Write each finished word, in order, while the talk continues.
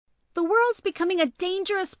world's becoming a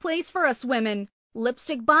dangerous place for us women.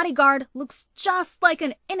 Lipstick Bodyguard looks just like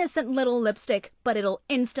an innocent little lipstick, but it'll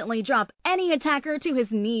instantly drop any attacker to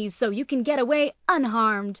his knees so you can get away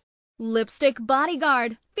unharmed. Lipstick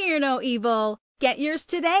Bodyguard, fear no evil. Get yours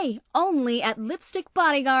today, only at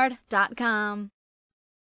lipstickbodyguard.com.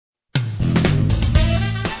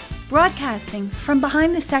 Broadcasting from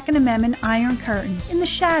behind the Second Amendment Iron Curtain in the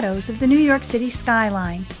shadows of the New York City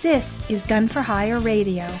skyline, this is Gun for Hire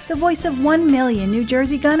Radio, the voice of 1 million New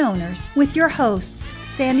Jersey gun owners, with your hosts,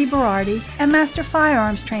 Sandy Berardi and Master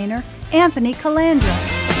Firearms Trainer Anthony Calandra.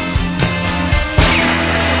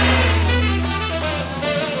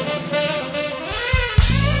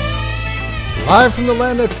 Live from the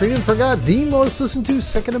land that freedom forgot, the most listened to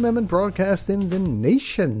Second Amendment broadcast in the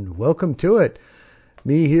nation. Welcome to it.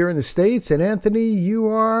 Me here in the States, and Anthony, you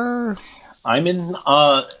are? I'm in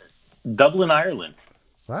Dublin, Ireland.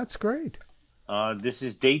 That's great. This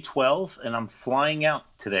is day 12, and I'm flying out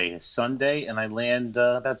today. It's Sunday, and I land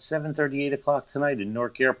about 7:30, 8 o'clock tonight in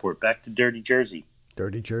Newark Airport, back to Dirty Jersey.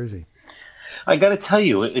 Dirty Jersey. I got to tell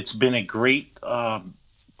you, it's been a great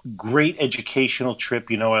educational trip.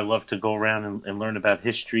 You know, I love to go around and learn about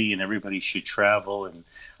history, and everybody should travel. And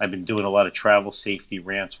I've been doing a lot of travel safety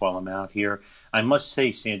rants while I'm out here. I must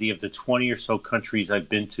say, Sandy, of the 20 or so countries I've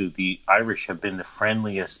been to, the Irish have been the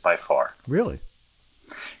friendliest by far. Really?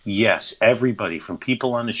 Yes, everybody, from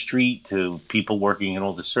people on the street to people working in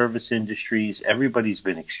all the service industries, everybody's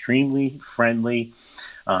been extremely friendly.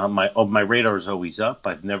 My radar is always up.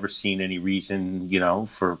 I've never seen any reason,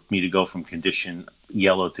 for me to go from condition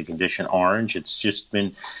yellow to condition orange. It's just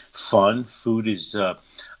been fun. Food is,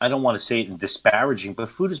 I don't want to say it in disparaging, but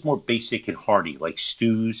food is more basic and hearty, like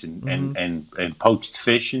stews and poached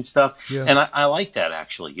fish and stuff. Yeah. And I like that,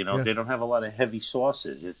 actually. They don't have a lot of heavy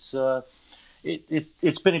sauces.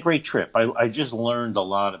 It's been a great trip. I just learned a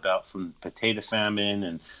lot about from potato famine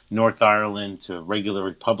and North Ireland to regular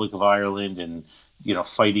Republic of Ireland and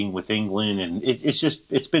fighting with England, and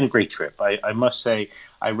it's been a great trip. I must say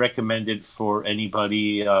I recommend it for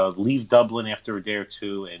anybody. Leave Dublin after a day or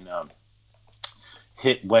two and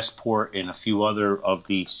hit Westport and a few other of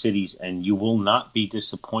the cities, and you will not be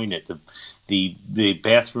disappointed. The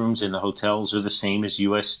bathrooms in the hotels are the same as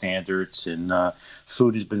U.S. standards, and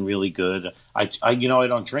food has been really good. I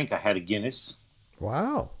don't drink. I had a Guinness.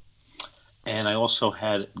 Wow. And I also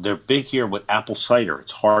they're big here with apple cider.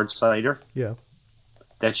 It's hard cider. Yeah.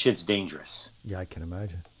 That shit's dangerous. Yeah, I can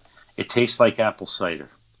imagine. It tastes like apple cider.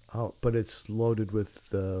 Oh, but it's loaded with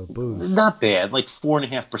booze. Not bad, like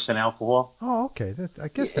 4.5% alcohol. Oh, okay. I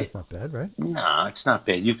guess that's not bad, right? No, it's not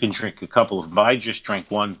bad. You can drink a couple of them. I just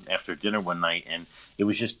drank one after dinner one night, and it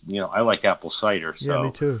was just, I like apple cider. So, yeah,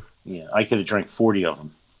 me too. Yeah, I could have drank 40 of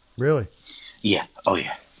them. Really? Yeah. Oh,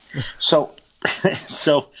 yeah. So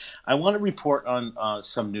I want to report on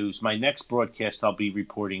some news. My next broadcast, I'll be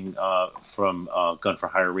reporting from Gun for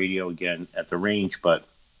Hire Radio again at the range, but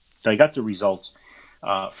I got the results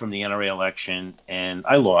from the NRA election, and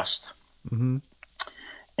I lost. Mm-hmm.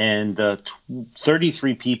 And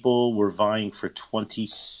 33 people were vying for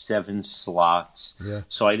 27 slots. Yeah.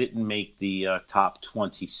 So I didn't make the top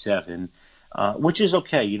 27, which is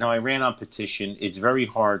okay. I ran on petition. It's very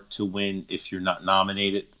hard to win if you're not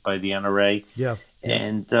nominated by the NRA. Yeah.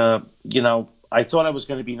 And, I thought I was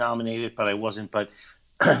going to be nominated, but I wasn't. But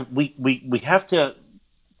we have to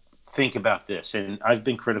think about this, and I've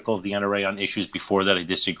been critical of the NRA on issues before that I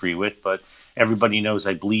disagree with, but everybody knows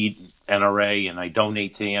I bleed NRA and I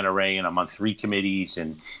donate to the NRA and I'm on 3 committees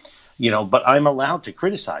and, but I'm allowed to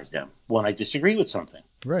criticize them when I disagree with something.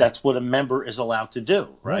 Right. That's what a member is allowed to do,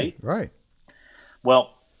 right? Right.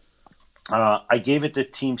 Well, I gave it the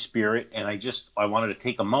team spirit, and I wanted to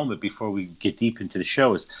take a moment before we get deep into the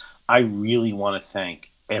show. I really want to thank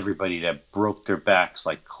everybody that broke their backs,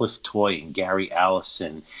 like Cliff Toy and Gary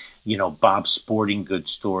Allison, Bob's Sporting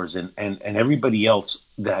Goods stores, and everybody else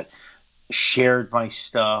that shared my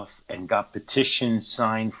stuff and got petitions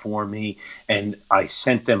signed for me, and I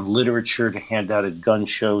sent them literature to hand out at gun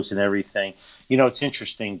shows and everything. It's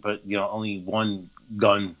interesting, but only one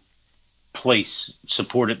gun place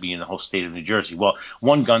supported me in the whole state of New Jersey. Well,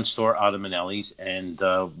 one gun store, Otto Manelli's, and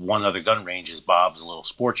one other gun range is Bob's little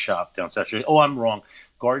sports shop down South Jersey. Oh, I'm wrong.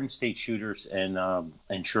 Garden State Shooters and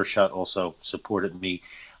Sure Shot also supported me.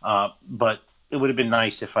 But it would have been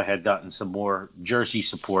nice if I had gotten some more Jersey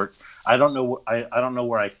support. I don't know. I don't know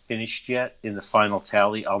where I finished yet in the final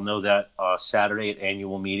tally. I'll know that Saturday at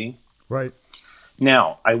annual meeting. Right.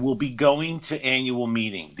 Now, I will be going to annual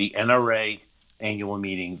meeting, the NRA annual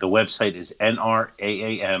meeting. The website is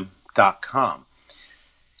nraam.com.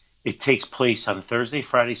 It takes place on Thursday,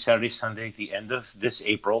 Friday, Saturday, Sunday at the end of this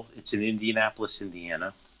April. It's in Indianapolis,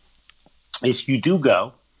 Indiana. If you do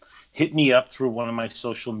go, hit me up through one of my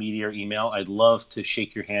social media or email. I'd love to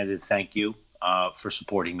shake your hand and thank you for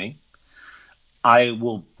supporting me. I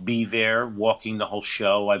will be there walking the whole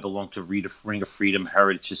show. I belong to Ring of Freedom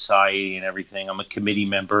Heritage Society and everything. I'm a committee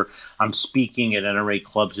member. I'm speaking at NRA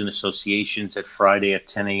clubs and associations at Friday at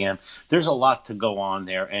 10 a.m. There's a lot to go on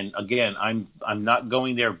there. And again, I'm not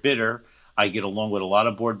going there bitter. I get along with a lot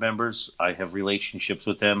of board members. I have relationships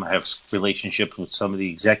with them. I have relationships with some of the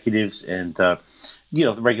executives and, the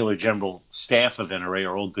regular general staff of NRA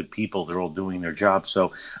are all good people. They're all doing their job.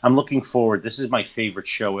 So I'm looking forward. This is my favorite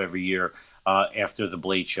show every year. After the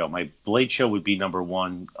Blade Show. My Blade Show would be number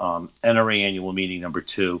 1, NRA annual meeting number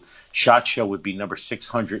 2, SHOT Show would be number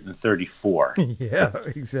 634. Yeah,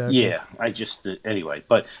 exactly. Yeah, anyway,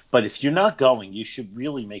 but if you're not going, you should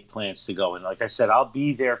really make plans to go. And like I said, I'll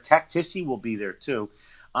be there. Tactisi will be there too.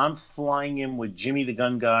 I'm flying in with Jimmy the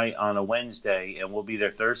Gun Guy on a Wednesday, and we'll be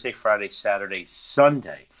there Thursday, Friday, Saturday,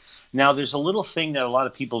 Sunday. Now, there's a little thing that a lot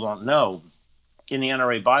of people don't know. In the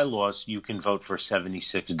NRA bylaws, you can vote for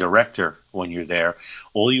 76 director when you're there.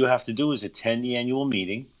 All you have to do is attend the annual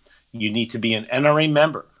meeting. You need to be an NRA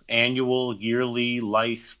member, annual, yearly,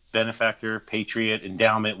 life, benefactor, patriot,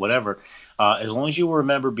 endowment, whatever. As long as you were a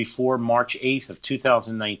member before March 8th of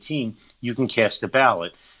 2019, you can cast a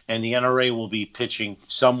ballot. And the NRA will be pitching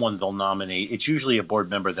someone they'll nominate. It's usually a board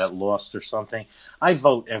member that lost or something. I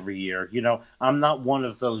vote every year. I'm not one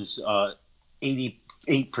of those 88%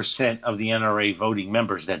 of the NRA voting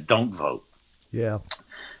members that don't vote. Yeah.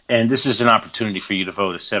 And this is an opportunity for you to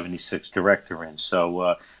vote a 76 director in.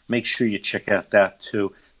 So make sure you check out that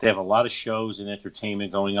too. They have a lot of shows and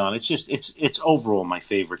entertainment going on. It's overall my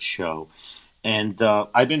favorite show. And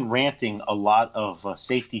I've been ranting a lot of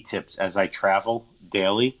safety tips as I travel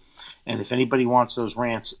daily. And if anybody wants those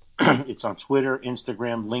rants, it's on Twitter,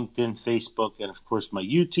 Instagram, LinkedIn, Facebook, and of course my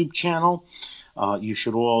YouTube channel. You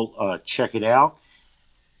should all check it out.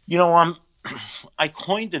 I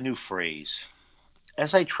coined a new phrase.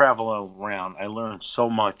 As I travel around, I learn so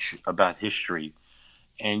much about history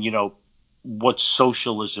and, what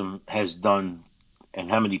socialism has done and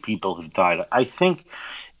how many people have died. I think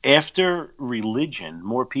after religion,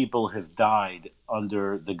 more people have died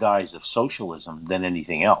under the guise of socialism than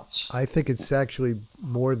anything else. I think it's actually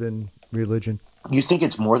more than religion. You think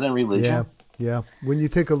it's more than religion? Yeah. When you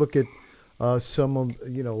take a look at some of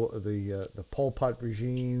the Pol Pot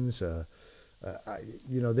regimes,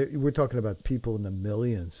 we're talking about people in the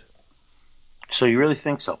millions. So you really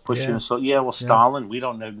think so? Stalin. We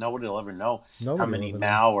don't know. Nobody will ever know how many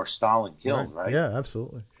Mao or Stalin killed, right? Yeah,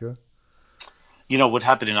 absolutely, sure. What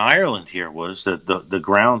happened in Ireland here was that the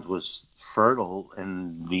ground was fertile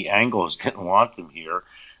and the Anglos didn't want them here.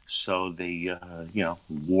 So they,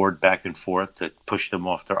 warred back and forth to push them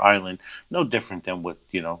off their island. No different than what,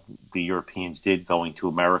 the Europeans did going to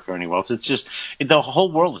America or anywhere else. It's just, the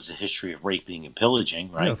whole world is a history of raping and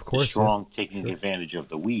pillaging, right? Yeah, of course. The strong taking advantage of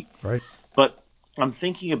the weak. Right. But I'm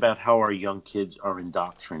thinking about how our young kids are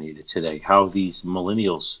indoctrinated today, how these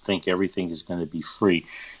millennials think everything is going to be free.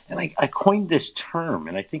 And I coined this term,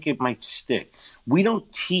 and I think it might stick. We don't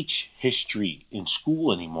teach history in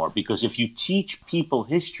school anymore because if you teach people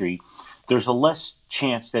history, there's a less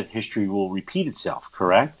chance that history will repeat itself,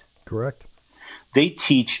 correct? Correct. They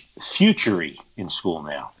teach futury in school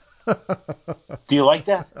now. Do you like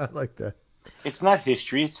that? I like that. It's not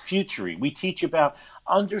history, it's futury. We teach about,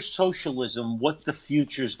 under socialism, what the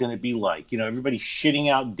future is going to be like. Everybody shitting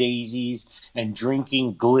out daisies and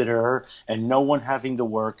drinking glitter and no one having to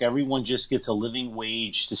work. Everyone just gets a living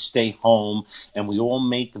wage to stay home and we all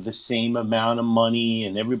make the same amount of money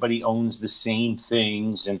and everybody owns the same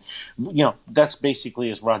things. And, that's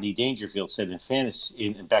basically, as Rodney Dangerfield said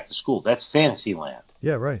in Back to School, that's fantasy land.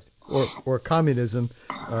 Yeah, right. Or communism,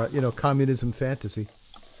 communism fantasy.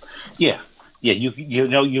 Yeah. Yeah,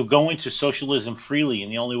 you go into socialism freely,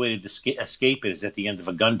 and the only way to escape it is at the end of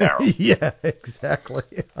a gun barrel. Yeah, exactly.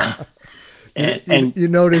 and you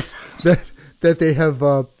notice that they have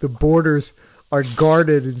the borders are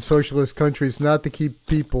guarded in socialist countries not to keep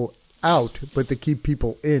people out, but to keep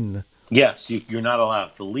people in. Yes, you're not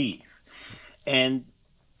allowed to leave. And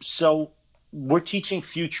so we're teaching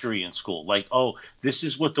futury in school, like, this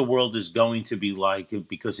is what the world is going to be like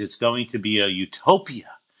because it's going to be a utopia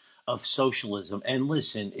of socialism. And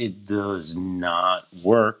listen, it does not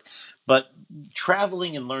work. But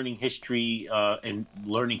traveling and learning history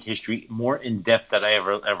more in depth than I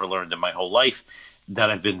ever learned in my whole life,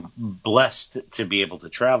 that I've been blessed to be able to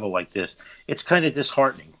travel like this, it's kind of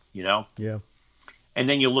disheartening, Yeah. And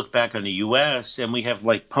then you look back on the U.S. and we have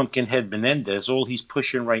like Pumpkinhead Menendez. All he's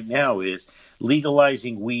pushing right now is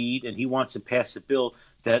legalizing weed, and he wants to pass a bill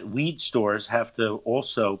that weed stores have to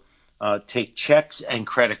also take checks and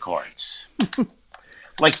credit cards.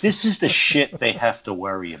 Like, this is the shit they have to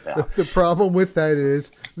worry about. The problem with that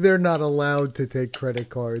is they're not allowed to take credit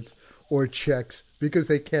cards or checks because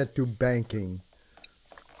they can't do banking.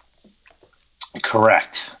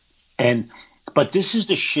 Correct. But this is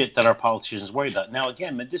the shit that our politicians worry about. Now,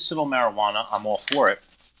 again, medicinal marijuana, I'm all for it.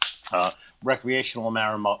 Recreational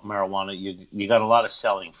marijuana, you got a lot of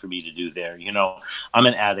selling for me to do there. You know, I'm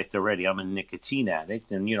an addict already. I'm a nicotine addict.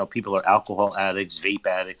 And, you know, people are alcohol addicts, vape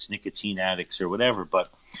addicts, nicotine addicts, or whatever. But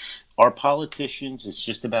our politicians, it's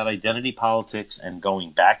just about identity politics and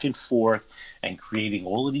going back and forth and creating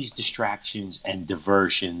all of these distractions and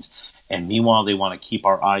diversions. And meanwhile, they want to keep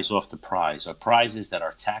our eyes off the prize. Our prize is that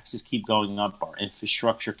our taxes keep going up, our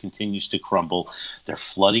infrastructure continues to crumble. They're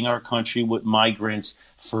flooding our country with migrants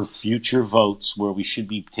for future votes where we should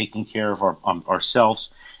be taking care of ourselves.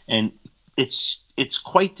 And it's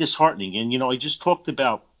quite disheartening. And, you know, I just talked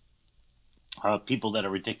about people that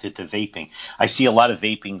are addicted to vaping. I see a lot of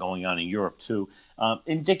vaping going on in Europe, too.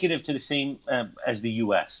 Indicative to the same as the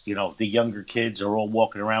U.S. You know, the younger kids are all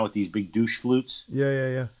walking around with these big douche flutes.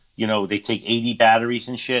 Yeah. You know, they take 80 batteries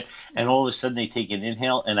and shit, and all of a sudden they take an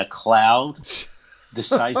inhale, and a cloud the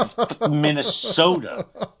size of Minnesota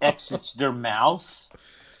exits their mouth,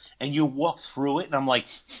 and you walk through it, and I'm like,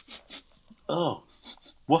 oh,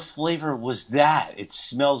 what flavor was that? It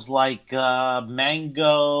smells like mango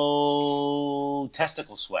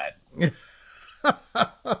testicle sweat.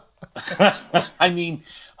 I mean,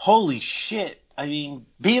 holy shit. I mean,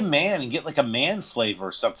 be a man and get like a man flavor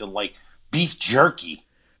or something like beef jerky.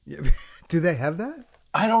 Do they have that?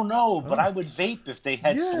 I don't know, but I would vape if they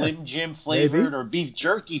had Slim Jim flavored or beef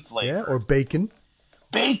jerky flavored. Yeah, or bacon.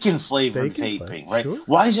 Bacon flavored vaping, right? Sure.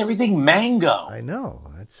 Why is everything mango? I know.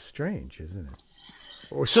 That's strange, isn't it?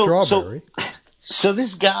 Or strawberry. So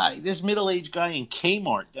this guy, this middle-aged guy in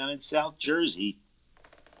Kmart down in South Jersey,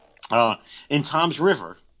 in Toms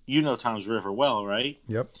River, you know Toms River well, right?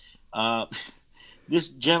 Yep. This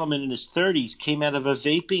gentleman in his 30s came out of a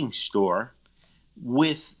vaping store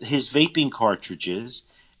with his vaping cartridges,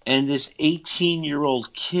 and this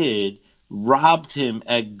 18-year-old kid robbed him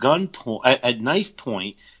at gunpoint, at knife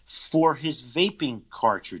point, for his vaping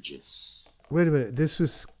cartridges. Wait a minute.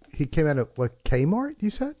 He came out of what, Kmart, you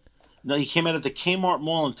said? No, he came out of the Kmart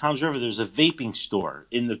Mall in Toms River. There's a vaping store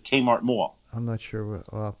in the Kmart Mall. I'm not sure.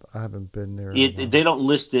 I haven't been there. They don't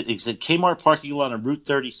list it. It's a Kmart parking lot on Route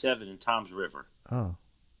 37 in Toms River. Oh.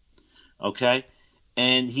 Okay?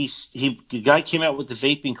 And the guy came out with the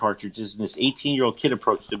vaping cartridges, and this 18-year-old kid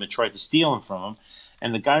approached him and tried to steal them from him.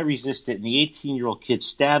 And the guy resisted, and the 18-year-old kid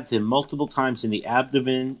stabbed him multiple times in the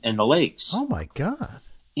abdomen and the legs. Oh, my God.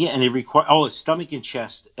 Yeah, and it's stomach and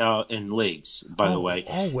chest and legs, by the way.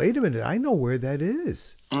 Oh, wait a minute. I know where that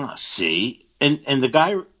is. See? And the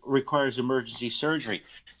guy requires emergency surgery.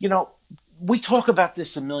 You know, we talk about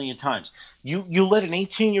this a million times. You let an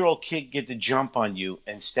 18-year-old kid get the jump on you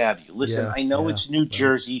and stab you. Listen, I know it's New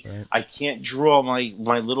Jersey. Right. I can't draw my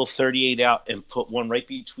little 38 out and put one right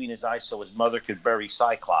between his eyes so his mother could bury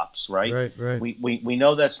Cyclops, right? Right. We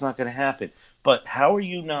know that's not going to happen. But how are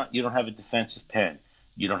you not? You don't have a defensive pen.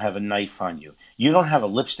 You don't have a knife on you. You don't have a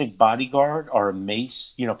lipstick bodyguard or a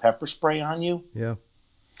mace, pepper spray on you. Yeah.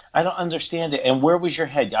 I don't understand it. And where was your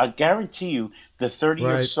head? I guarantee you the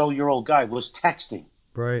 30-or-so-year-old guy was texting.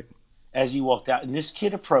 Right. As he walked out. And this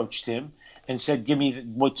kid approached him and said, give me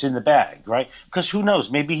what's in the bag, right? Because who knows?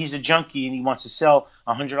 Maybe he's a junkie and he wants to sell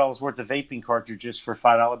 $100 worth of vaping cartridges for a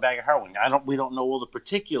 $5 bag of heroin. We don't know all the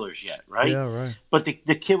particulars yet, right? Yeah, right. But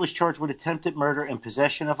the kid was charged with attempted murder and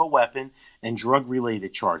possession of a weapon and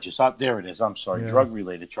drug-related charges. There it is. I'm sorry,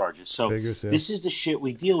 drug-related charges. So this is the shit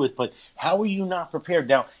we deal with. But how are you not prepared?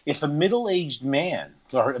 Now, if a middle-aged man,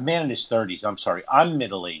 or a man in his 30s, I'm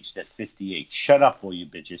middle-aged at 58. Shut up, all you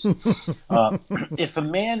bitches. If a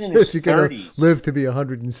man in his 30s... live to be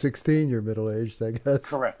 116, you're middle-aged, I guess.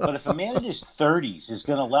 Correct. But if a man in his 30s is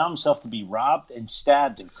going to allow himself to be robbed and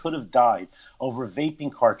stabbed and could have died over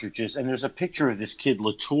vaping cartridges, and there's a picture of this kid,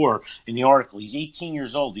 Latour, in the article. He's 18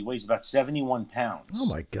 years old. He weighs about 71 pounds. Oh,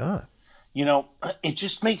 my God. It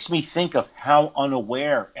just makes me think of how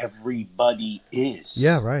unaware everybody is.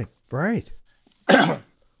 Yeah, right.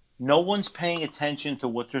 No one's paying attention to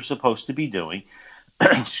what they're supposed to be doing.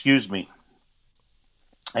 Excuse me.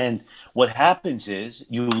 And what happens is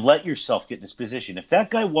you let yourself get in this position. If that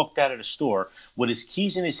guy walked out of the store with his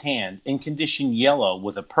keys in his hand, in condition yellow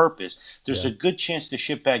with a purpose, there's a good chance the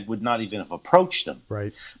shitbag would not even have approached him.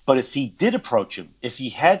 Right. But if he did approach him, if he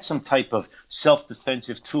had some type of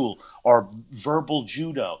self-defensive tool or verbal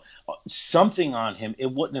judo, something on him,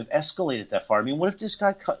 it wouldn't have escalated that far. I mean, what if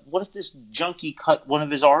this junkie cut one of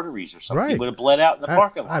his arteries or something? Right. He would have bled out in the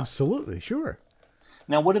parking lot. Absolutely, sure.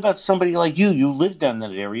 Now, what about somebody like you? You live down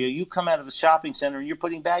that area. You come out of a shopping center and you're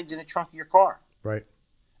putting bags in the trunk of your car. Right.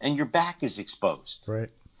 And your back is exposed. Right.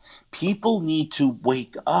 People need to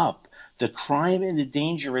wake up. The crime and the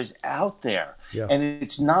danger is out there. Yeah. And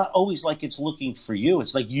it's not always like it's looking for you.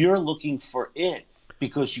 It's like you're looking for it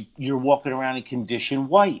because you're walking around in condition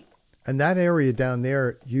white. And that area down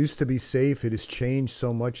there used to be safe. It has changed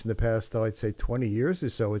so much in the past, I'd say 20 years or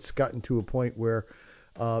so. It's gotten to a point where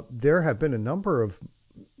there have been a number of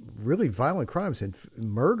really violent crimes and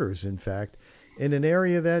murders, in fact, in an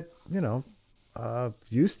area that,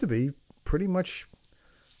 used to be pretty much,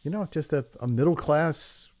 just a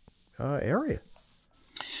middle-class area.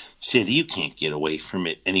 Sandy, you can't get away from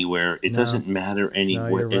it anywhere. It doesn't matter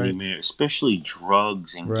anywhere, especially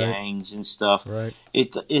drugs and gangs and stuff. Right.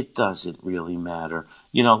 It doesn't really matter.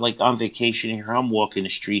 Like on vacation here, I'm walking the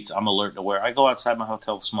streets. I'm alert and aware. I go outside my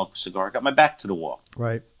hotel to smoke a cigar. I got my back to the wall.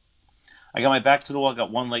 Right. I got my back to the wall. I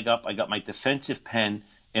got one leg up. I got my defensive pen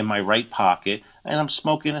in my right pocket, and I'm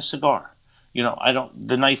smoking a cigar.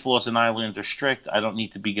 The knife laws in Ireland are strict. I don't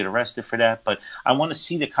need to get arrested for that, but I want to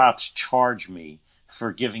see the cops charge me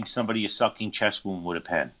for giving somebody a sucking chest wound with a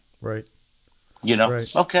pen. Right. Right.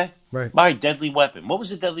 Okay. Right. All right, deadly weapon. What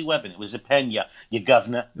was a deadly weapon? It was a pen, you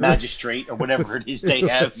governor, magistrate, or whatever it is they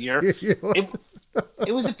have here. It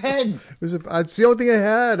was a pen. It's the only thing I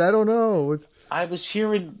had. I don't know. I was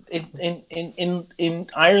here in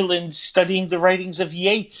Ireland studying the writings of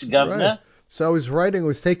Yeats, governor. Right. So I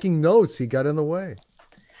was taking notes. He got in the way.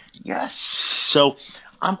 Yes. So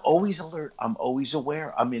I'm always alert. I'm always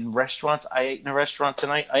aware. I'm in restaurants. I ate in a restaurant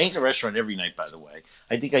tonight. I ate in a restaurant every night, by the way.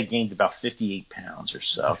 I think I gained about 58 pounds or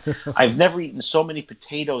so. I've never eaten so many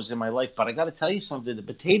potatoes in my life, but I got to tell you something. The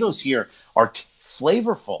potatoes here are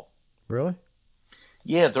flavorful. Really?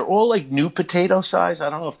 Yeah, they're all like new potato size. I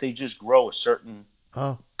don't know if they just grow a certain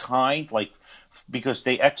kind, because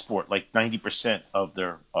they export like 90% of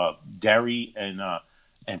their dairy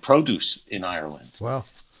and produce in Ireland. Wow.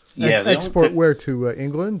 Yeah, export where, to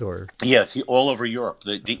England or? Yeah, all over Europe,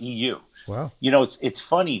 the EU. Wow. It's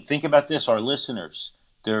funny. Think about this, our listeners.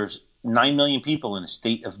 There's 9 million people in the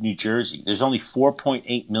state of New Jersey. There's only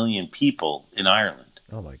 4.8 million people in Ireland.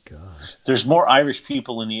 Oh my God. There's more Irish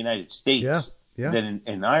people in the United States than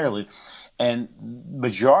in Ireland. And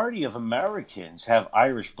majority of Americans have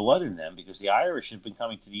Irish blood in them because the Irish have been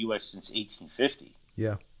coming to the U.S. since 1850.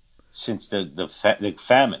 Yeah. Since the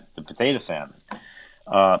famine, the potato famine.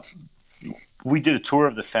 We did a tour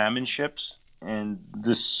of the famine ships, and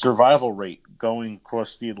the survival rate going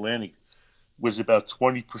across the Atlantic was about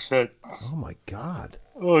 20%. Oh my God.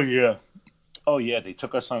 Oh yeah. They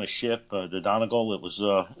took us on a ship, the Donegal. It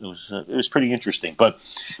was pretty interesting. But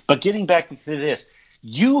getting back to this,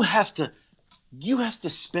 you have to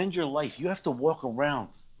spend your life. You have to walk around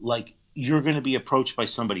like you're going to be approached by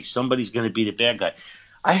somebody. Somebody's going to be the bad guy.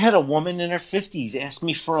 I had a woman in her 50s ask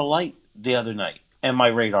me for a light the other night, and my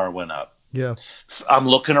radar went up. Yeah. I'm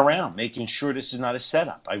looking around, making sure this is not a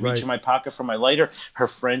setup. I reach in my pocket for my lighter. Her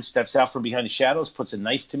friend steps out from behind the shadows, puts a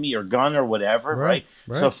knife to me or gun or whatever, right?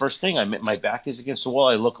 So first thing, my back is against the wall.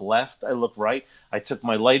 I look left. I look right. I took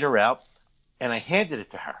my lighter out, and I handed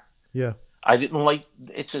it to her. Yeah. I didn't like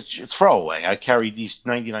it's throwaway. I carry these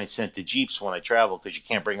 99-cent Jeeps when I travel because you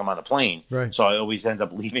can't bring them on a plane. Right. So I always end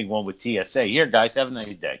up leaving one with TSA. Here, guys, have a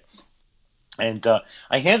nice day. And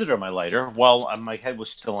I handed her my lighter while my head was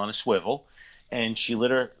still on a swivel, and she lit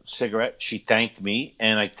her cigarette. She thanked me,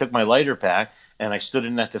 and I took my lighter back, and I stood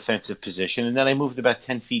in that defensive position, and then I moved about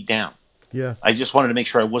 10 feet down. Yeah. I just wanted to make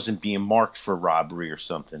sure I wasn't being marked for robbery or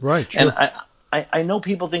something. Right. Sure. And I know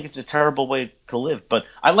people think it's a terrible way to live, but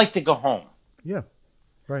I like to go home. Yeah.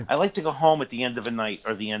 Right. I like to go home at the end of a night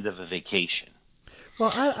or the end of a vacation.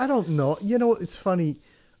 Well, I don't know. It's funny.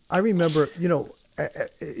 I remember,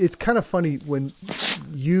 it's kind of funny when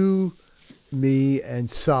you, me, and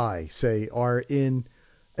Cy, say, are in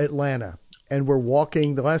Atlanta, and we're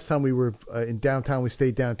walking. The last time we were in downtown, we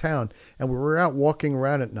stayed downtown, and we were out walking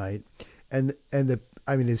around at night, and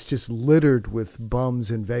it's just littered with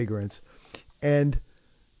bums and vagrants, and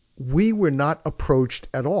we were not approached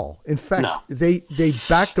at all. In fact, they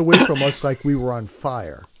backed away from us like we were on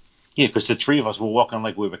fire. Yeah, because the three of us were walking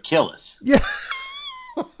like we were killers. Yeah.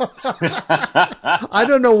 I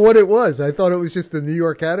don't know what it was. I thought it was just the New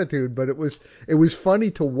York attitude, but it was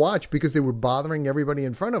funny to watch because they were bothering everybody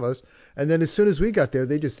in front of us. And then as soon as we got there,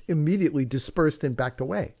 they just immediately dispersed and backed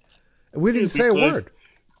away. And we didn't say a word.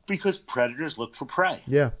 Because predators look for prey.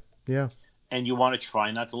 Yeah. And you want to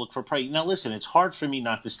try not to look for prey. Now, listen, it's hard for me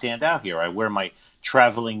not to stand out here. I wear my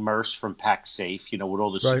traveling Merce from PacSafe, with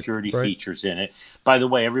all the security features in it. By the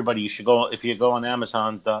way, everybody, you should go, if you go on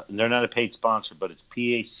Amazon, they're not a paid sponsor, but it's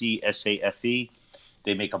PacSafe.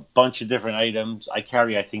 They make a bunch of different items. I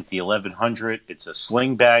carry, I think, the 1100. It's a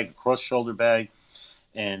sling bag, cross-shoulder bag.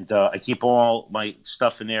 And I keep all my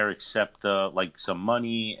stuff in there except like some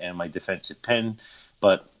money and my defensive pen.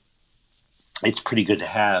 But it's pretty good to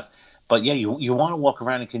have. But yeah, you want to walk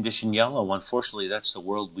around in condition yellow. Unfortunately, that's the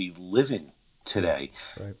world we live in today.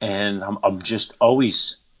 Right. And I'm just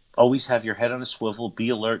always have your head on a swivel. Be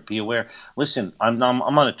alert. Be aware. Listen, I'm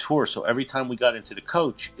on a tour, so every time we got into the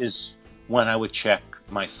coach is when I would check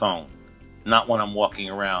my phone, not when I'm walking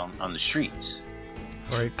around on the streets.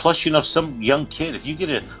 Right. Plus, some young kid, if you get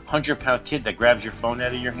a 100-pound kid that grabs your phone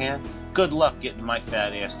out of your hand, good luck getting my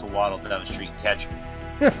fat ass to waddle down the street and catch me.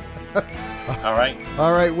 All right.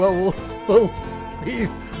 Well,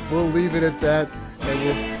 we'll leave it at that, and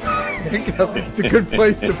we'll pick up. It's a good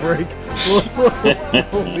place to break. We'll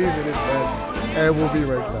leave it at that, and we'll be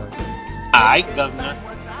right back. All right, Governor.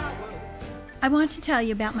 I want to tell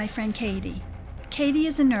you about my friend Katie. Katie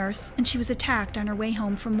is a nurse, and she was attacked on her way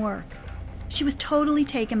home from work. She was totally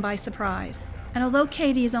taken by surprise, and although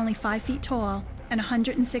Katie is only 5 feet tall and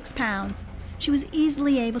 106 pounds, she was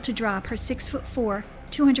easily able to drop her 6'4",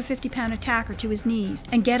 250-pound attacker to his knees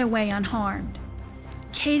and get away unharmed.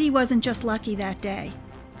 Katie wasn't just lucky that day.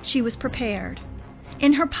 She was prepared.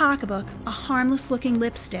 In her pocketbook, a harmless-looking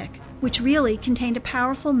lipstick, which really contained a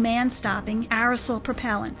powerful man-stopping aerosol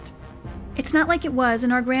propellant. It's not like it was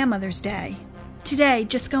in our grandmother's day. Today,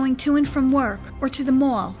 just going to and from work or to the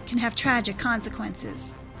mall can have tragic consequences.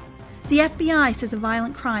 The FBI says a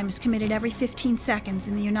violent crime is committed every 15 seconds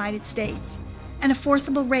in the United States, and a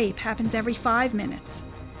forcible rape happens every 5 minutes.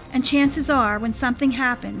 And chances are, when something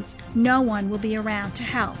happens, no one will be around to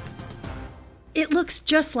help. It looks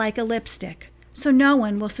just like a lipstick, so no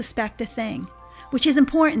one will suspect a thing, which is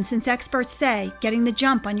important since experts say getting the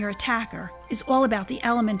jump on your attacker is all about the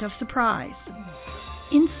element of surprise.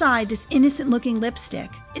 Inside this innocent-looking lipstick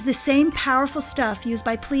is the same powerful stuff used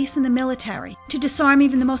by police and the military to disarm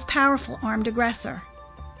even the most powerful armed aggressor.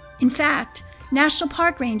 In fact, National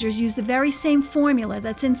Park Rangers use the very same formula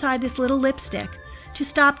that's inside this little lipstick to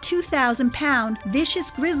stop 2,000-pound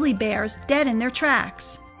vicious grizzly bears dead in their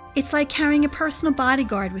tracks. It's like carrying a personal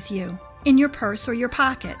bodyguard with you, in your purse or your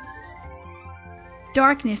pocket.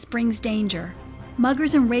 Darkness brings danger.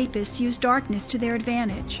 Muggers and rapists use darkness to their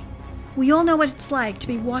advantage. We all know what it's like to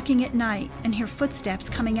be walking at night and hear footsteps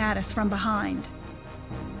coming at us from behind.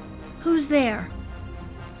 Who's there?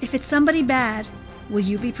 If it's somebody bad, will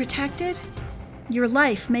you be protected? Your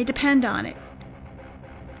life may depend on it.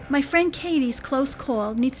 My friend Katie's close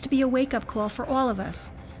call needs to be a wake-up call for all of us,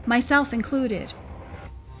 myself included.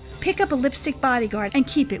 Pick up a lipstick bodyguard and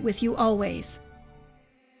keep it with you always.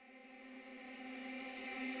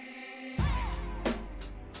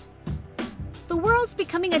 The world's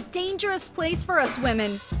becoming a dangerous place for us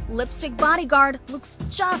women. Lipstick Bodyguard looks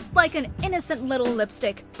just like an innocent little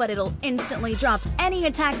lipstick, but it'll instantly drop any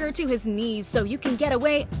attacker to his knees so you can get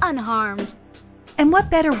away unharmed. And what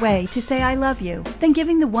better way to say I love you than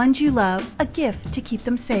giving the ones you love a gift to keep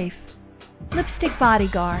them safe? Lipstick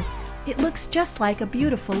Bodyguard. It looks just like a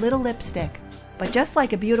beautiful little lipstick, but just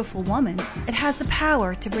like a beautiful woman, it has the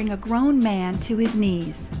power to bring a grown man to his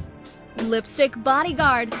knees. Lipstick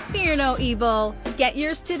Bodyguard. Fear no evil. Get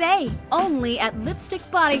yours today, only at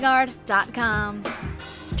lipstickbodyguard.com.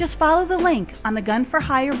 Just follow the link on the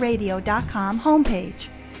gunforhireradio.com homepage.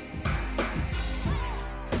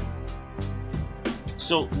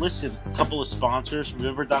 So, listen, a couple of sponsors.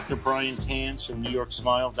 Remember Dr. Brian Tanz from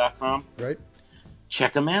NewYorkSmile.com? Right.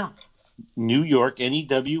 Check him out. New York,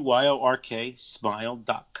 NEWYORK,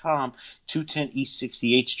 smile.com, 210 East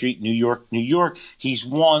 68th Street, New York, New York. He's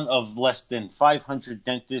one of less than 500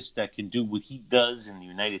 dentists that can do what he does in the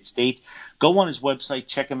United States. Go on his website,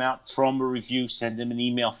 check him out, throw him a review, send him an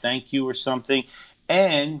email, thank you or something.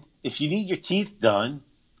 And if you need your teeth done,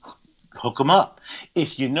 hook them up.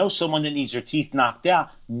 If you know someone that needs their teeth knocked out,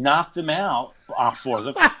 knock them out for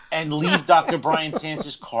them and leave Dr. Brian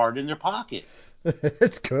Tanz's card in their pocket.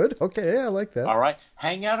 That's good. Okay, yeah, I like that. All right.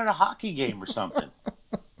 Hang out at a hockey game or something.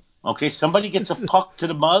 Okay, somebody gets a puck to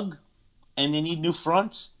the mug and they need new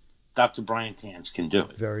fronts. Dr. Brian Tanz can do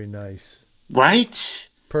it. Very nice. Right?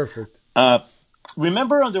 Perfect.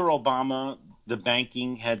 Remember under Obama, the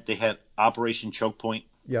banking had Operation Choke Point?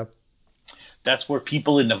 Yep. That's where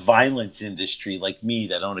people in the violence industry, like me,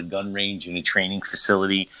 that own a gun range and a training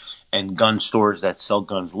facility and gun stores that sell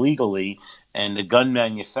guns legally, and the gun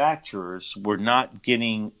manufacturers were not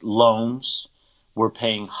getting loans, were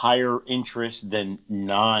paying higher interest than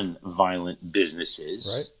non-violent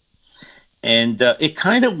businesses. Right. And it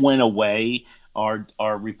kind of went away.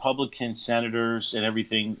 Our Republican senators and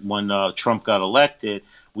everything, when Trump got elected,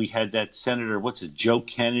 we had that senator,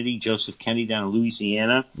 Joseph Kennedy down in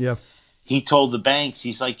Louisiana. Yeah. He told the banks,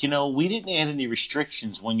 he's like, we didn't add any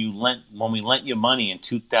restrictions when we lent you money in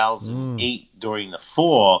 2008 during the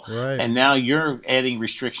fall, right. And now you're adding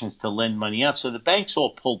restrictions to lend money out. So the banks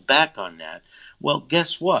all pulled back on that. Well,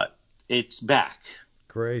 guess what? It's back.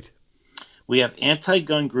 Great. We have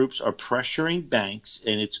anti-gun groups are pressuring banks,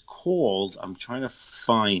 and it's called, I'm trying to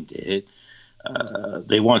find it,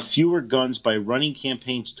 they want fewer guns by running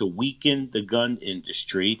campaigns to weaken the gun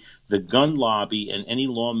industry, the gun lobby, and any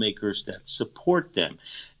lawmakers that support them.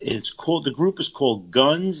 The group is called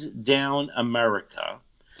Guns Down America,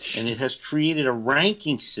 and it has created a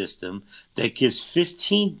ranking system that gives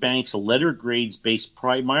 15 banks letter grades based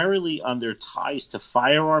primarily on their ties to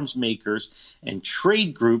firearms makers and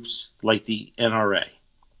trade groups like the NRA.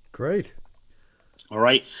 Great. All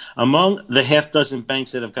right. Among the half dozen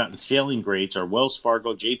banks that have gotten failing grades are Wells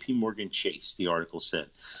Fargo, J.P. Morgan Chase, the article said.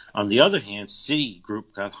 On the other hand, Citigroup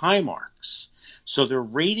got high marks. So they're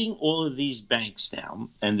rating all of these banks down,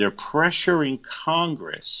 and they're pressuring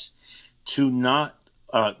Congress to not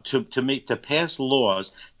to pass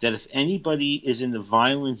laws that if anybody is in the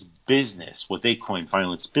violence business, what they coin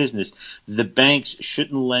violence business, the banks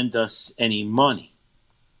shouldn't lend us any money.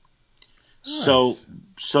 Nice.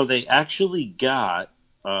 So they actually got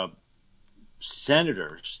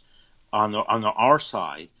senators on our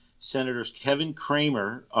side, Senators Kevin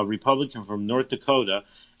Cramer, a Republican from North Dakota,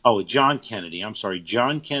 John Kennedy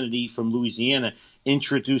from Louisiana,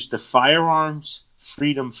 introduced the Firearms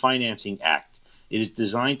Freedom Financing Act. It is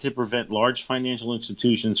designed to prevent large financial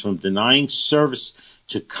institutions from denying service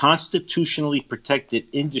to constitutionally protected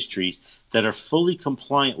industries that are fully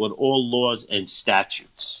compliant with all laws and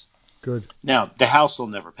statutes. Good. Now, the House will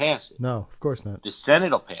never pass it. No, of course not. The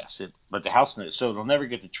Senate will pass it, but the House will, so it'll never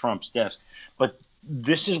get to Trump's desk. But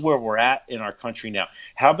this is where we're at in our country now.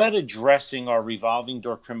 How about addressing our revolving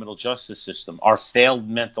door criminal justice system, our failed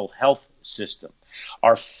mental health system,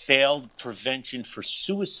 our failed prevention for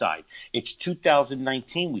suicide? It's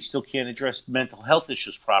 2019. We still can't address mental health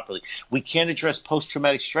issues properly. We can't address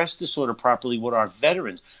post-traumatic stress disorder properly with our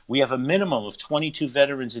veterans. We have a minimum of 22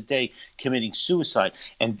 veterans a day committing suicide.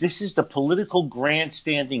 And this is the political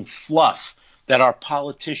grandstanding fluff that our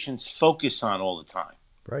politicians focus on all the time.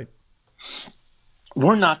 Right.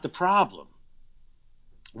 We're not the problem.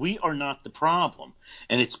 We are not the problem.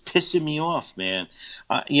 And it's pissing me off, man.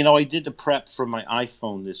 I did the prep for my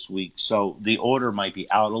iPhone this week, so the order might be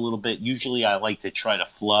out a little bit. Usually I like to try to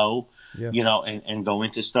flow, and go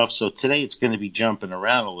into stuff. So today it's going to be jumping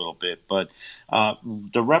around a little bit. But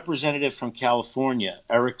the representative from California,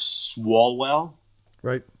 Eric Swalwell.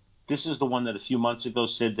 Right. This is the one that a few months ago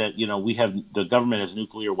said that, the government has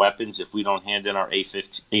nuclear weapons if we don't hand in our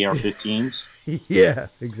AR-15s. Yeah,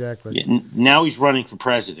 exactly. Yeah, now he's running for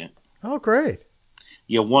president. Oh, great.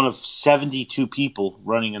 Yeah, one of 72 people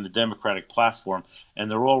running on the Democratic platform, and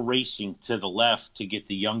they're all racing to the left to get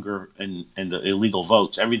the younger and the illegal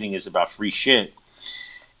votes. Everything is about free shit.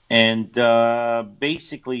 And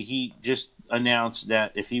basically he just announced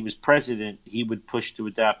that if he was president, he would push to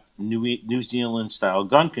adopt New Zealand-style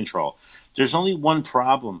gun control. There's only one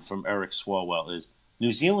problem from Eric Swalwell is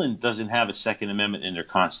New Zealand doesn't have a Second Amendment in their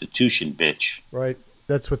constitution, bitch. Right.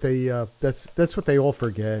 That's what they that's what they all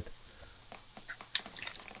forget.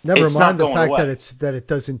 Never mind the fact that it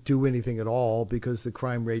doesn't do anything at all because the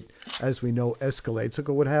crime rate, as we know, escalates. Look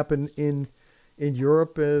at what happened in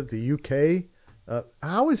Europe, the UK.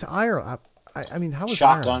 How is Ireland? How is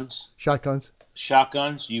Shotguns. Ireland?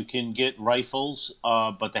 Shotguns. You can get rifles,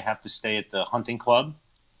 but they have to stay at the hunting club.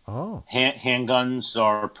 Oh. Handguns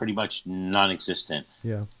are pretty much non-existent.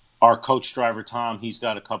 Yeah. Our coach driver, Tom, he's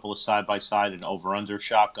got a couple of side-by-side and over-under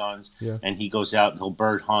shotguns. Yeah. And he goes out and he'll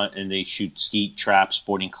bird hunt and they shoot skeet, traps,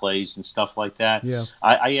 sporting clays and stuff like that. Yeah.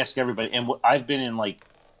 I ask everybody, and I've been in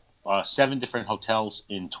 7 different hotels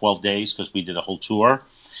in 12 days because we did a whole tour.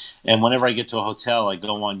 And whenever I get to a hotel, I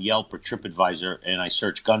go on Yelp or TripAdvisor and I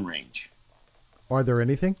search gun range. Are there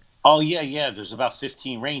anything? Oh, yeah. There's about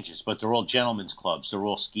 15 ranges, but they're all gentlemen's clubs. They're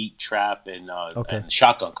all skeet, trap, and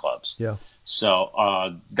shotgun clubs. Yeah.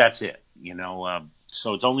 So that's it,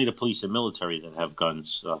 So it's only the police and military that have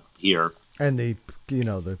guns here. And the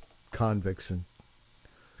convicts and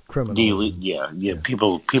criminals.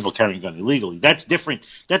 People carrying a gun illegally. That's different.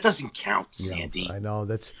 That doesn't count, Sandy. I know.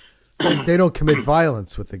 They don't commit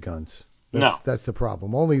violence with the guns. That's the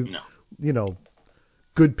problem. Only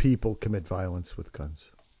good people commit violence with guns.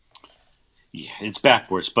 Yeah, it's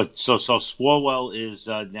backwards. But so Swalwell is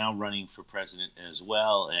now running for president as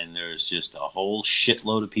well, and there's just a whole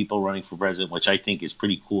shitload of people running for president, which I think is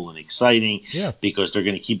pretty cool and exciting. Yeah. Because they're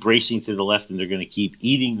going to keep racing to the left, and they're going to keep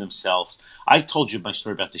eating themselves. I told you my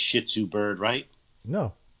story about the Shih Tzu bird, right?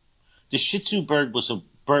 No. The Shih Tzu bird was a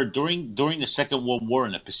bird during the Second World War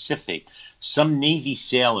in the Pacific. Some Navy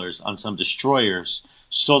sailors on some destroyers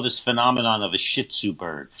saw this phenomenon of a Shih Tzu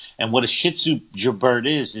bird. And what a Shih Tzu bird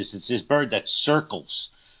is it's this bird that circles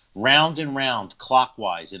round and round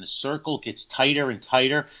clockwise, and the circle gets tighter and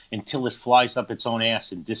tighter until it flies up its own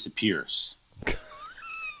ass and disappears.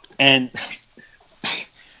 And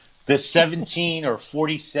the 17 or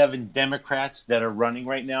 47 Democrats that are running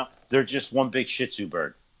right now, they're just one big Shih Tzu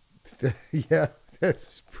bird. Yeah,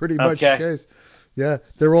 that's pretty much the case. Yeah,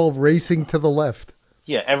 they're all racing to the left.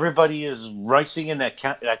 Yeah, everybody is racing in that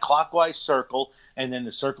clockwise circle, and then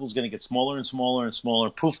the circle is going to get smaller and smaller and smaller.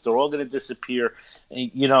 Poof, they're all going to disappear.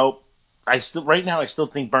 And, I still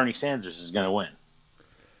think Bernie Sanders is going to win.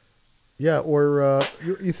 Yeah, or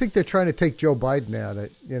you think they're trying to take Joe Biden out?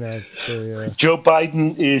 Joe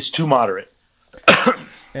Biden is too moderate.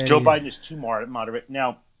 Joe Biden is too moderate.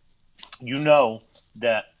 Now, you know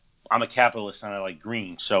that I'm a capitalist and I like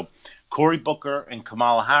green, so Cory Booker and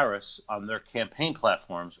Kamala Harris on their campaign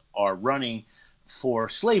platforms are running for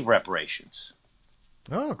slave reparations.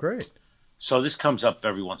 Oh, great. So this comes up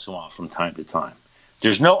every once in a while from time to time.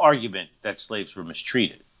 There's no argument that slaves were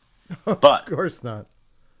mistreated. But of course not.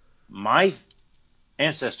 My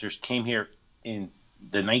ancestors came here in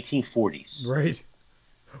the 1940s. Right.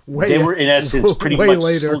 They were, in essence, pretty much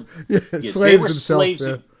later. Slaves they were slaves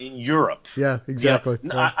in Europe. Yeah, exactly.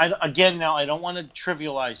 Now, I don't want to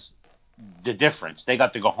trivialize the difference. They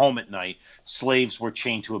got to go home at night. Slaves were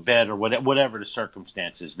chained to a bed or whatever the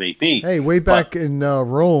circumstances may be. Hey, way back in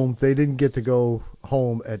Rome, they didn't get to go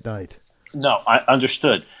home at night. No, I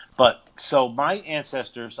understood. But so my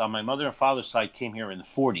ancestors on my mother and father's side came here in the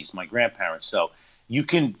 40s, my grandparents. So you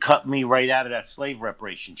can cut me right out of that slave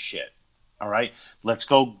reparation shit. All right? Let's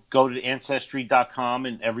go to Ancestry.com,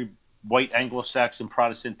 and every white Anglo-Saxon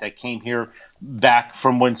Protestant that came here back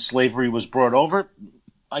from when slavery was brought over,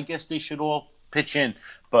 I guess they should all pitch in,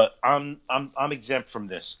 but I'm exempt from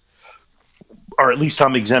this, or at least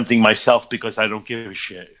I'm exempting myself because I don't give a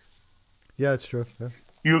shit. Yeah, it's true. Yeah.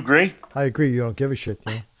 You agree? I agree. You don't give a shit.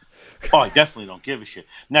 Yeah. Oh, I definitely don't give a shit.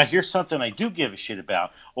 Now, here's something I do give a shit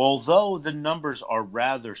about. Although the numbers are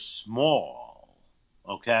rather small,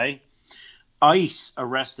 okay, ICE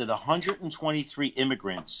arrested 123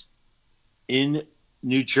 immigrants in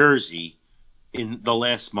New Jersey in the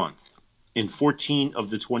last month, in 14 of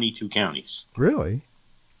the 22 counties. Really?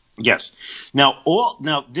 Yes. Now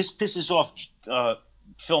this pisses off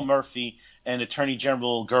Phil Murphy and Attorney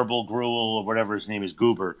General Gerbil Gruel, or whatever his name is,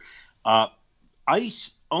 Goober.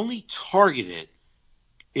 ICE only targeted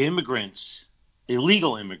immigrants,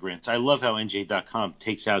 illegal immigrants. I love how NJ.com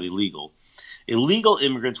takes out illegal. Illegal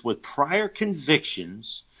immigrants with prior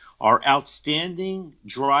convictions are outstanding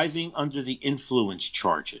driving under the influence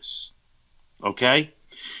charges. Okay?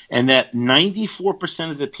 And that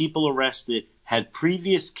 94% of the people arrested had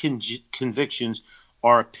previous convictions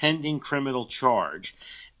or a pending criminal charge.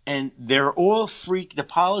 And they're all the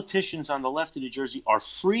politicians on the left of New Jersey are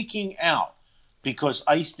freaking out because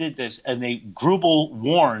ICE did this, and the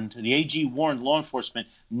AG warned law enforcement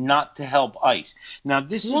not to help ICE. Now,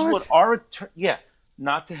 this is what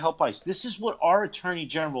not to help ICE. This is what our Attorney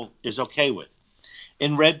General is okay with.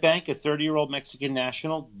 In Red Bank, a 30-year-old Mexican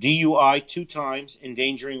national, DUI 2 times,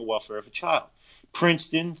 endangering the welfare of a child.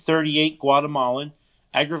 Princeton, 38, Guatemalan,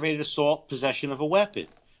 aggravated assault, possession of a weapon.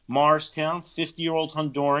 Morristown, 50-year-old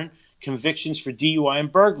Honduran, convictions for DUI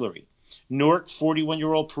and burglary. Newark,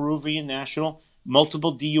 41-year-old Peruvian national,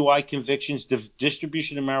 multiple DUI convictions,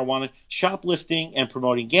 distribution of marijuana, shoplifting, and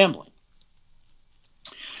promoting gambling.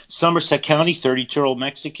 Somerset County, 32-year-old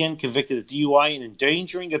Mexican, convicted of DUI and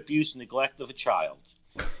endangering, abuse, and neglect of a child.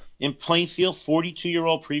 In Plainfield,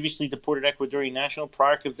 42-year-old previously deported Ecuadorian national,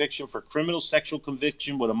 prior conviction for criminal sexual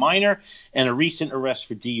conviction with a minor, and a recent arrest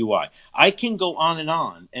for DUI. I can go on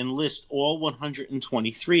and list all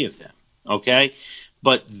 123 of them, okay?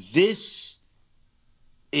 But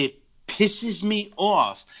it pisses me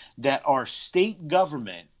off that our state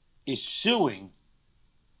government is suing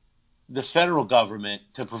the federal government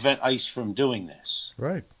to prevent ICE from doing this.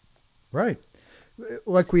 Right.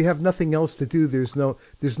 like we have nothing else to do. There's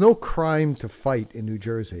no crime to fight in New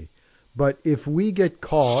Jersey. But if we get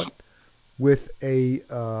caught with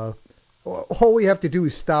all we have to do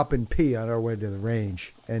is stop and pee on our way to the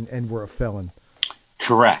range, and we're a felon.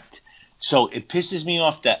 Correct. So it pisses me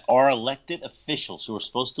off that our elected officials who are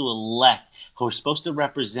supposed to elect, who are supposed to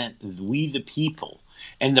represent we the people,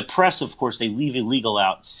 and the press, of course, they leave illegal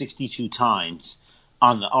out 62 times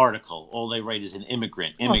on the article. All they write is an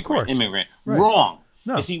immigrant. Right. Wrong.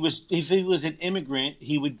 No. If he was an immigrant,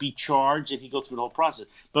 he would be charged and he'd go through the whole process.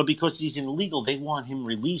 But because he's illegal, they want him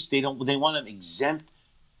released. They want him exempt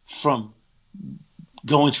from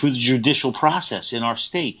going through the judicial process in our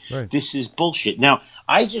state. Right. This is bullshit. Now,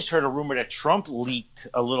 I just heard a rumor that Trump leaked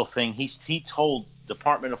a little thing. He told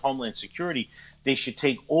Department of Homeland Security they should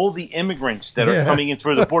take all the immigrants that are coming in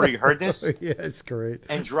through the border. You heard this? Yeah, it's great.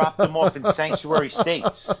 And drop them off in sanctuary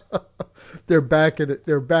states. They're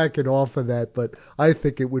backing off of that, but I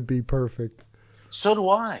think it would be perfect. So do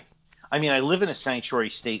I. I mean, I live in a sanctuary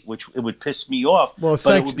state, which it would piss me off. Well,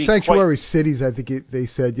 but it would be sanctuary cities, I think they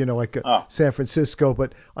said, like San Francisco.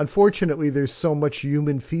 But unfortunately, there's so much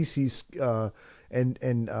human feces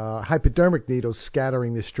and hypodermic needles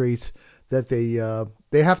scattering the streets that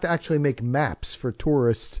they have to actually make maps for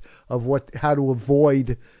tourists of how to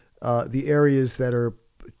avoid the areas that are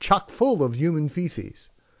chock full of human feces.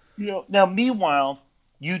 Now, meanwhile,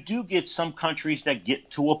 you do get some countries that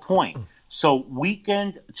get to a point. So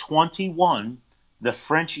weekend 21, the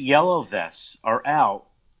French yellow vests are out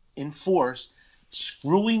in force,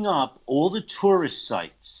 screwing up all the tourist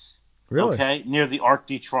sites. Really? Okay, near the Arc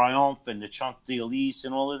de Triomphe and the Champs Elysees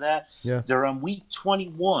and all of that. Yeah. They're on week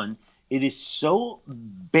 21. It is so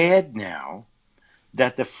bad now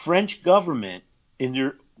that the French government, in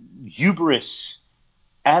their hubris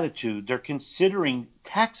attitude, they're considering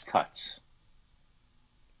tax cuts.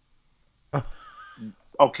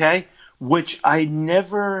 Okay? Which I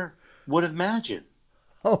never would imagine.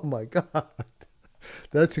 Oh, my God.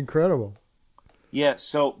 That's incredible. Yeah,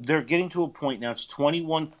 so they're getting to a point now. It's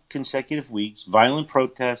 21 consecutive weeks, violent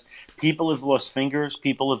protests. People have lost fingers.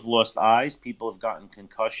 People have lost eyes. People have gotten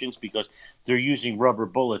concussions because they're using rubber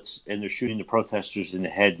bullets and they're shooting the protesters in the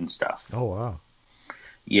head and stuff. Oh, wow.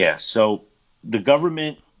 Yeah, so the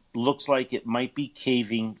government looks like it might be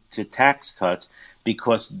caving to tax cuts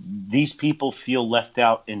because these people feel left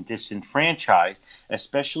out and disenfranchised,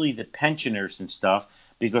 especially the pensioners and stuff,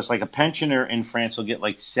 because like a pensioner in France will get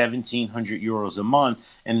like 1,700 euros a month,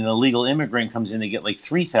 and an illegal immigrant comes in, they get like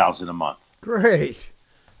 3,000 a month. Great.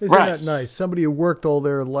 Isn't that nice? Somebody who worked all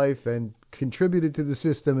their life and contributed to the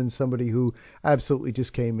system, and somebody who absolutely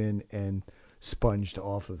just came in and sponged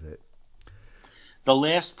off of it. The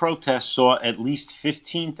last protest saw at least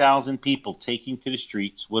 15,000 people taking to the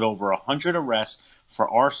streets with over 100 arrests for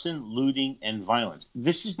arson, looting, and violence.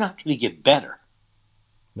 This is not going to get better.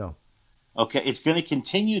 No. Okay, it's going to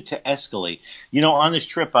continue to escalate. On this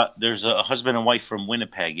trip, there's a husband and wife from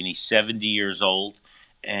Winnipeg, and he's 70 years old,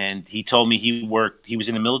 and he told me he was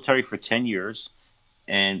in the military for 10 years,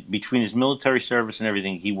 and between his military service and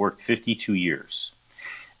everything, he worked 52 years.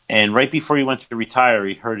 And right before he went to retire,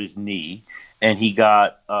 he hurt his knee, and he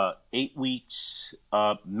got 8 weeks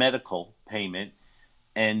medical payment,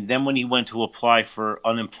 and then when he went to apply for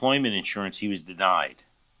unemployment insurance, he was denied.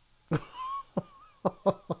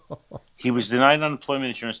 He was denied unemployment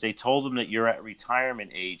insurance. They told him that you're at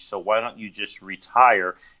retirement age, so why don't you just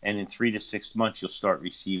retire, and in 3 to 6 months you'll start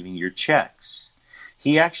receiving your checks.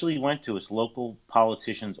 He actually went to his local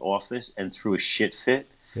politician's office and threw a shit fit.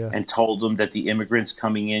 Yeah. And told them that the immigrants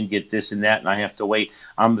coming in get this and that, and I have to wait.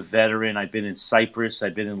 I'm a veteran. I've been in Cyprus.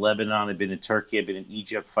 I've been in Lebanon. I've been in Turkey. I've been in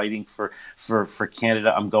Egypt fighting for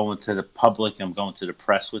Canada. I'm going to the public. I'm going to the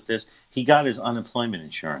press with this. He got his unemployment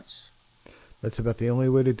insurance. That's about the only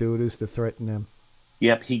way to do it, is to threaten them.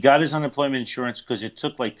 Yep, he got his unemployment insurance because it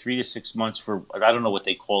took like 3 to 6 months for, I don't know what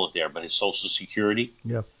they call it there, but his Social Security.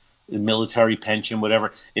 Yep. Military pension,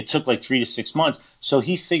 whatever. It took like 3 to 6 months. So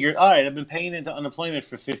he figured, all right, I've been paying into unemployment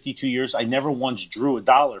for 52 years. I never once drew a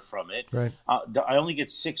dollar from it. Right. I only get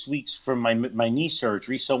 6 weeks from my knee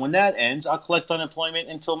surgery. So when that ends, I'll collect unemployment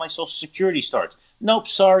until my Social Security starts. Nope,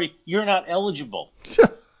 sorry, you're not eligible.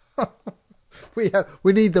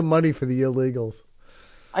 We need the money for the illegals.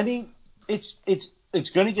 I mean, it's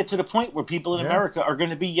going to get to the point where people in America are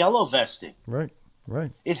going to be yellow vesting. Right.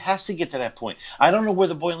 Right. It has to get to that point. I don't know where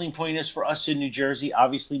the boiling point is for us in New Jersey.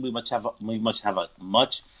 Obviously, we must have a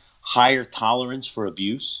much higher tolerance for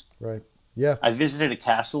abuse. Right. Yeah. I visited a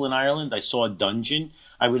castle in Ireland. I saw a dungeon.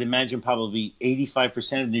 I would imagine probably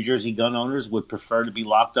 85% of New Jersey gun owners would prefer to be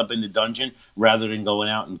locked up in the dungeon rather than going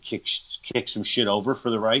out and kick some shit over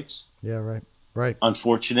for the rights. Yeah. Right. Right.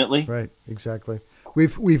 Unfortunately. Right. Exactly.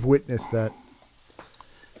 We've witnessed that.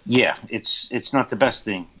 Yeah, it's not the best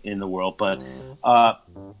thing in the world, but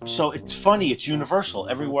so it's funny. It's universal.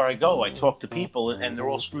 Everywhere I go, I talk to people, and they're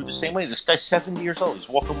all screwed the same way. This guy's 70 years old. He's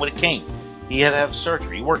walking with a cane. He had to have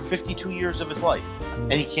surgery. He worked 52 years of his life,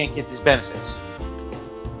 and he can't get his benefits.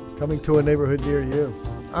 Coming to a neighborhood near you.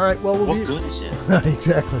 All right. Well, what good is it?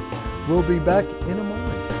 Exactly. We'll be back in a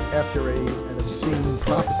moment after an obscene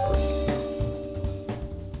profit break.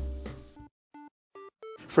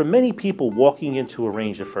 For many people, walking into a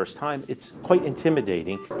range the first time, it's quite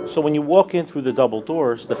intimidating. So when you walk in through the double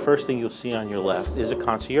doors, the first thing you'll see on your left is a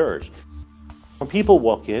concierge. When people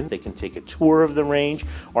walk in, they can take a tour of the range,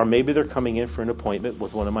 or maybe they're coming in for an appointment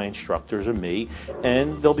with one of my instructors or me,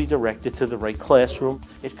 and they'll be directed to the right classroom.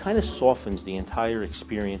 It kind of softens the entire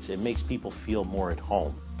experience. It makes people feel more at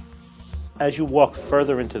home. As you walk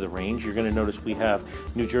further into the range, you're going to notice we have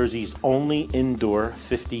New Jersey's only indoor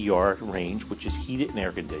 50-yard range, which is heated and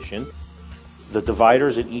air conditioned. The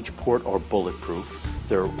dividers at each port are bulletproof.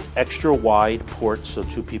 They're extra wide ports so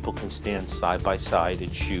two people can stand side by side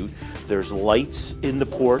and shoot. There's lights in the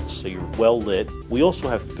ports, so you're well lit. We also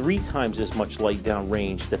have 3 times as much light down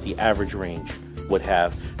range that the average range would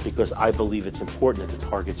have, because I believe it's important that the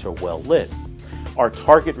targets are well lit. Our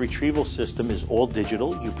target retrieval system is all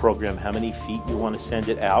digital. You program how many feet you want to send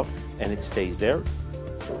it out, and it stays there.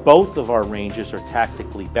 Both of our ranges are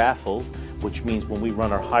tactically baffled, which means when we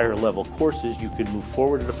run our higher level courses, you can move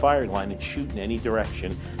forward to the firing line and shoot in any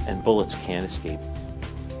direction, and bullets can't escape.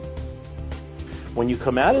 When you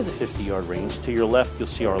come out of the 50-yard range, to your left you'll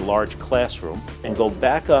see our large classroom, and go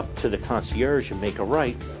back up to the concierge and make a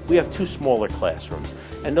right. We have 2 smaller classrooms,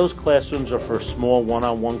 and those classrooms are for small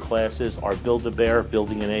one-on-one classes, our Build-A-Bear,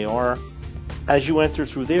 building an AR. As you enter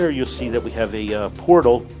through there, you'll see that we have a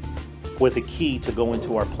portal with a key to go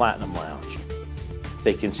into our Platinum Lounge.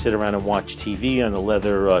 They can sit around and watch TV on the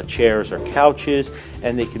leather chairs or couches,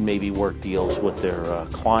 and they can maybe work deals with their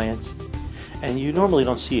clients. And you normally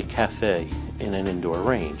don't see a cafe in an indoor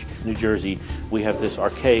range. In New Jersey, we have this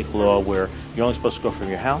archaic law where you're only supposed to go from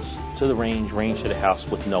your house to the range to the house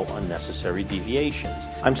with no unnecessary deviations.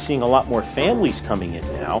 I'm seeing a lot more families coming in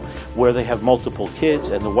now where they have multiple kids,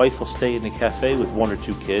 and the wife will stay in the cafe with 1 or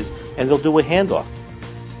 2 kids, and they'll do a handoff.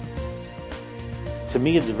 To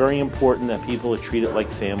me, it's very important that people are treated like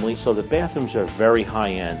family, so the bathrooms are very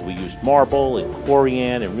high-end. We use marble and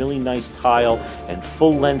corian and really nice tile and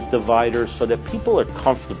full-length dividers so that people are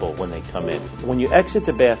comfortable when they come in. When you exit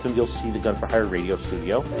the bathroom, you'll see the Gun for Hire radio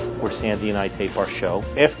studio, where Sandy and I tape our show.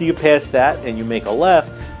 After you pass that and you make a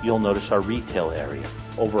left, you'll notice our retail area.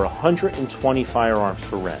 Over 120 firearms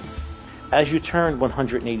for rent. As you turn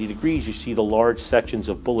 180 degrees, you see the large sections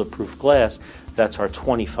of bulletproof glass. That's our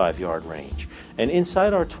 25-yard range. And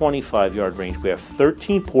inside our 25-yard range, we have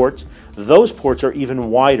 13 ports. Those ports are even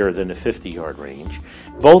wider than the 50-yard range.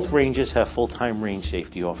 Both ranges have full-time range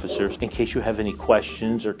safety officers. In case you have any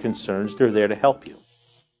questions or concerns, they're there to help you.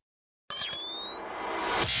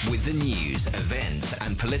 With the news, events,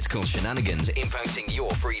 and political shenanigans impacting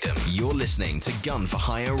your freedom, you're listening to Gun for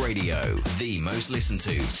Hire Radio, the most listened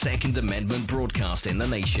to Second Amendment broadcast in the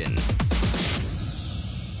nation.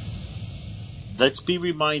 Let's be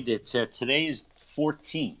reminded that today is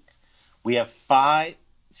 14th. We have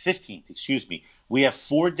 15th, excuse me. We have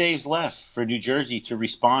 4 days left for New Jersey to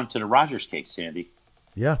respond to the Rogers case, Sandy.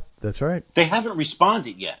 Yeah, that's right. They haven't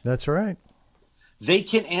responded yet. That's right. They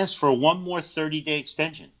can ask for one more 30-day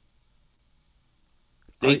extension.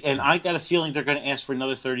 And I got a feeling they're going to ask for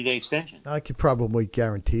another 30-day extension. I could probably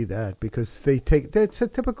guarantee that, because that's a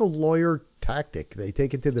typical lawyer tactic. They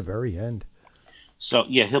take it to the very end. So,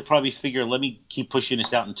 yeah, he'll probably figure, let me keep pushing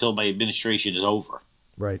this out until my administration is over.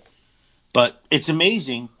 Right. But it's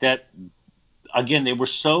amazing that, again, they were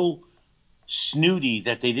so snooty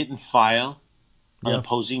that they didn't file an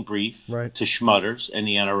opposing brief to Schmutters and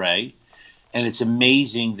the NRA. And it's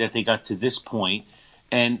amazing that they got to this point.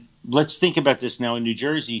 And let's think about this now in New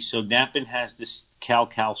Jersey. So Knappen has this Cal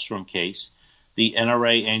Kallstrom case. The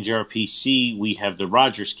NRA and JRPC, we have the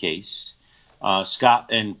Rogers case. Scott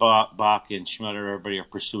and Bach and Schmutter, everybody are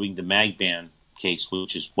pursuing the Magban case,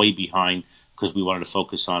 which is way behind because we wanted to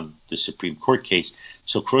focus on the Supreme Court case.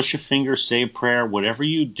 So cross your fingers, say a prayer, whatever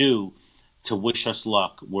you do to wish us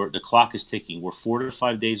luck. The clock is ticking. We're 4 to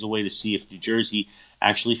 5 days away to see if New Jersey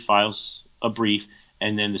actually files a brief.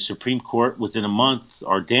 And then the Supreme Court within a month,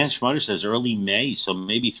 or Dan Schmutter says early May, so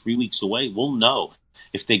maybe 3 weeks away, we'll know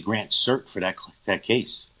if they grant cert for that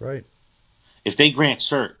case. Right. If they grant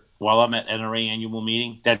cert while I'm at NRA annual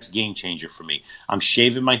meeting, that's a game changer for me. I'm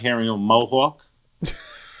shaving my hair in a mohawk.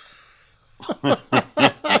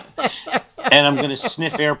 And I'm going to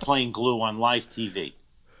sniff airplane glue on live TV.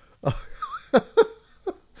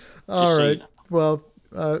 All right. You know. Well,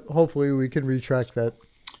 hopefully we can retract that.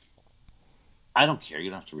 I don't care. You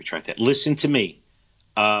don't have to retract that. Listen to me.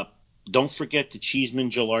 Don't forget the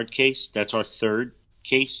Cheeseman-Gillard case. That's our third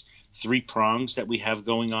case. 3 prongs that we have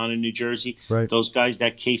going on in New Jersey. Right. Those guys,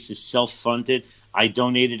 that case is self-funded. I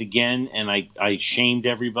donated again, and I shamed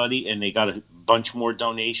everybody, and they got a bunch more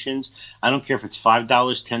donations. I don't care if it's $5,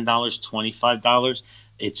 $10, $25.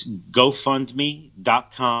 It's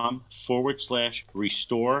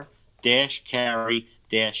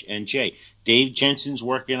GoFundMe.com/restore-carry-NJ. Dave Jensen's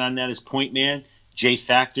working on that as point man. Jay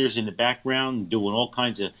Factor's in the background doing all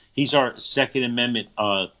kinds of. He's our Second Amendment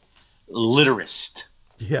literist.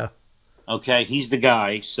 Yeah. Okay, he's the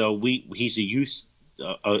guy. So he's a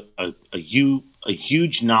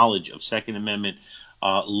huge knowledge of Second Amendment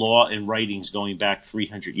law and writings going back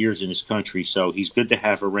 300 years in this country. So he's good to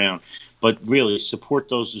have around. But really, support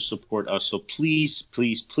those who support us. So please,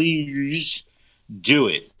 please, please do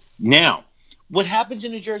it. Now, what happens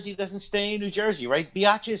in New Jersey doesn't stay in New Jersey, right,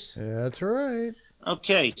 biatches? That's right.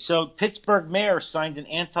 Okay, so Pittsburgh mayor signed an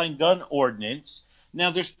anti-gun ordinance.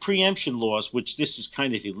 Now, there's preemption laws, which this is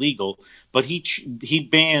kind of illegal, but he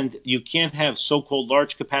banned, you can't have so-called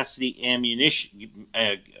large-capacity ammunition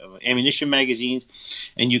magazines,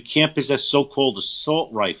 and you can't possess so-called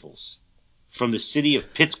assault rifles from the city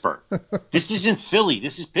of Pittsburgh. This isn't Philly.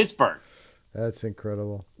 This is Pittsburgh. That's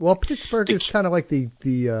incredible. Well, Pittsburgh is kind of like the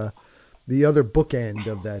other bookend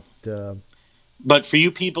of that. But for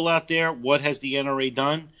you people out there, what has the NRA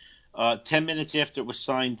done? 10 minutes after it was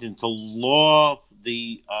signed into law,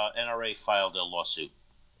 the NRA filed a lawsuit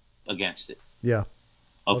against it. Yeah.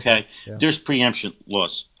 Okay. Yeah. There's preemption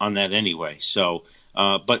laws on that anyway. So,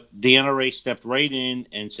 but the NRA stepped right in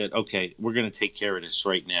and said, okay, we're going to take care of this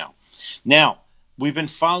right now. Now, we've been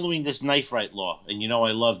following this knife right law. And you know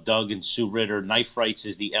I love Doug and Sue Ritter. Knife Rights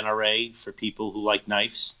is the NRA for people who like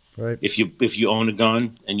knives. Right. If you own a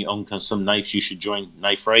gun and you own some knives, you should join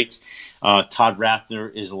Knife Rights. Todd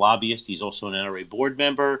Rathner is a lobbyist. He's also an NRA board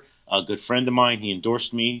member. A good friend of mine. He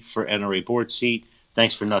endorsed me for NRA board seat.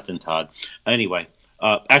 Thanks for nothing, Todd. Anyway,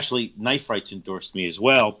 actually, Knife Rights endorsed me as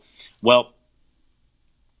well. Well,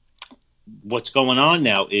 what's going on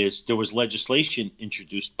now is there was legislation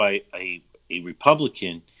introduced by a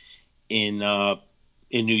Republican in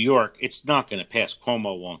New York. It's not going to pass.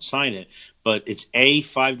 Cuomo won't sign it, but it's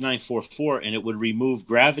A5944, and it would remove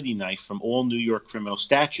gravity knife from all New York criminal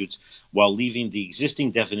statutes while leaving the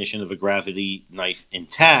existing definition of a gravity knife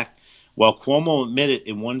intact. While Cuomo admitted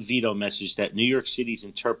in one veto message that New York City's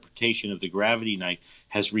interpretation of the gravity knife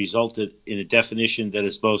has resulted in a definition that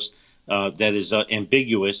is both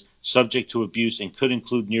ambiguous, subject to abuse, and could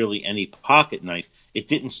include nearly any pocket knife, it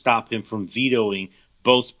didn't stop him from vetoing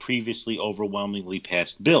both previously overwhelmingly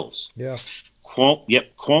passed bills. Yeah.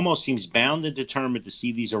 Cuomo seems bound and determined to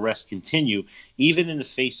see these arrests continue, even in the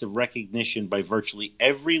face of recognition by virtually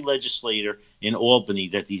every legislator in Albany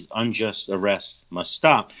that these unjust arrests must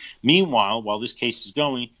stop. Meanwhile, while this case is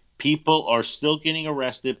going, people are still getting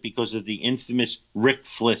arrested because of the infamous Rick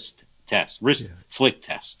Flick test.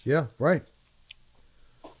 Yeah, right.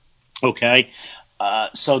 Okay.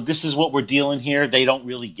 So this is what we're dealing here. They don't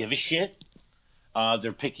really give a shit.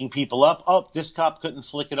 They're picking people up. Oh, this cop couldn't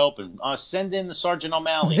flick it open. Send in the Sergeant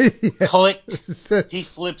O'Malley. Yeah. Click. He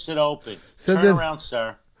flips it open. Turn around,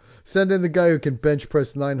 sir. Send in the guy who can bench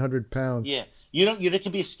press 900 pounds. Yeah. There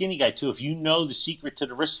can be a skinny guy, too. If you know the secret to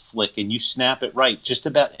the wrist flick and you snap it right, just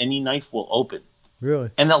about any knife will open.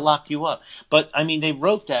 Really? And they'll lock you up. But, I mean, they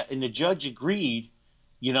wrote that, and the judge agreed.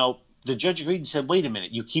 The judge agreed and said, wait a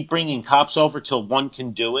minute, you keep bringing cops over till one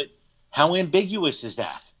can do it? How ambiguous is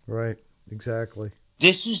that? Right. Exactly.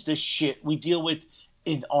 This is the shit we deal with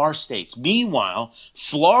in our states. Meanwhile,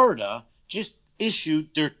 Florida just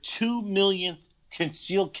issued their 2 millionth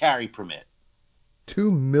concealed carry permit.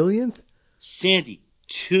 2 millionth? Sandy,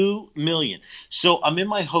 2 million. So I'm in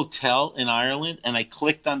my hotel in Ireland, and I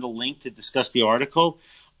clicked on the link to discuss the article.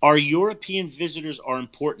 Our European visitors are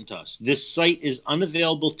important to us. This site is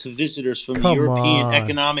unavailable to visitors from the European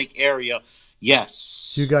Economic Area.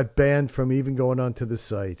 Yes. You got banned from even going onto the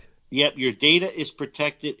site. Yep, your data is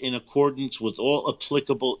protected in accordance with all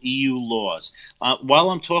applicable EU laws. While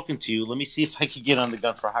I'm talking to you, let me see if I can get on the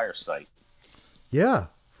Gun for Hire site. Yeah,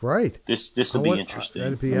 right. This will be interesting.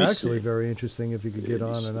 That'd be actually very interesting if you could get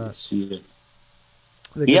on or not. See it.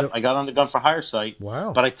 Yep, I got on the Gun for Hire site.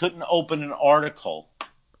 Wow. But I couldn't open an article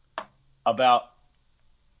about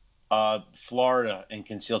Florida and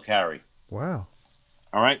concealed carry. Wow.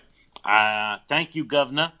 All right. Thank you,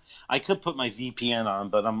 Governor. I could put my VPN on,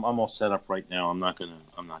 but I'm all set up right now. I'm not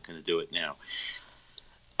gonna do it now.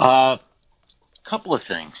 Couple of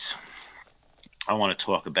things I want to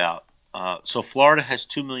talk about. So Florida has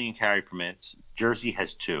 2 million carry permits. Jersey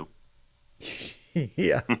has 2.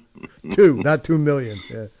 Yeah, 2, not 2 million.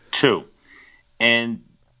 Yeah. 2, and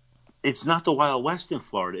it's not the Wild West in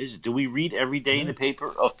Florida, is it? Do we read every day in the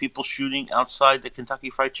paper of people shooting outside the Kentucky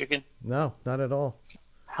Fried Chicken? No, not at all.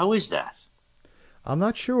 How is that? I'm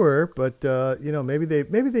not sure, but maybe they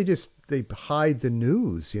hide the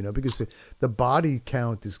news, because the body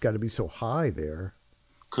count has got to be so high there.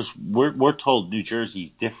 Because we're told New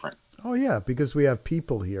Jersey's different. Oh yeah, because we have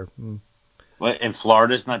people here. Well, and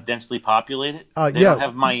Florida's not densely populated. They don't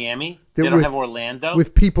have Miami. They don't have Orlando.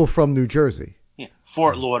 With people from New Jersey. Yeah,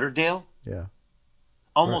 Fort Lauderdale. Yeah.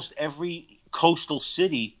 Almost every coastal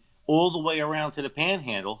city, all the way around to the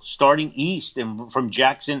Panhandle, starting east and from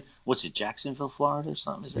Jacksonville, Florida or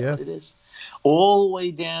something? Is that what it is? All the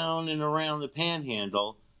way down and around the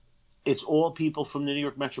Panhandle, it's all people from the New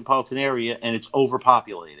York metropolitan area, and it's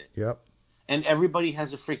overpopulated. Yep. And everybody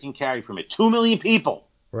has a freaking carry permit. 2 million people.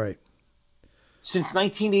 Right. Since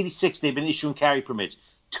 1986, they've been issuing carry permits.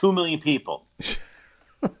 2 million people.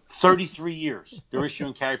 33 years. They're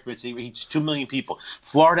issuing carry permits. They reach 2 million people.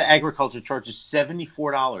 Florida agriculture charges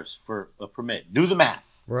 $74 for a permit. Do the math.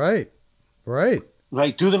 Right.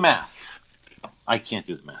 Do the math. I can't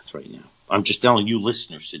do the math right now. I'm just telling you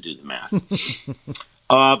listeners to do the math.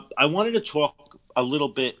 I wanted to talk a little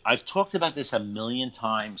bit. I've talked about this a million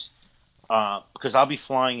times because I'll be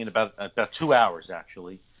flying in about 2 hours,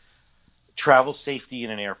 actually. Travel safety in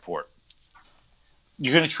an airport.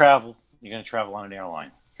 You're going to travel on an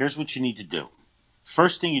airline. Here's what you need to do.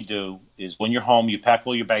 First thing you do is when you're home, you pack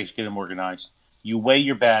all your bags, get them organized. You weigh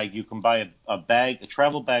your bag. You can buy a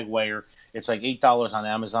travel bag weigher. It's like $8 on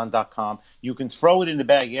Amazon.com. You can throw it in the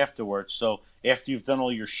bag afterwards. So after you've done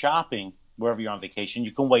all your shopping, wherever you're on vacation,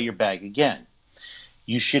 you can weigh your bag again.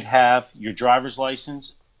 You should have your driver's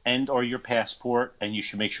license and or your passport, and you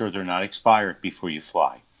should make sure they're not expired before you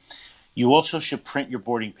fly. You also should print your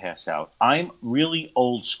boarding pass out. I'm really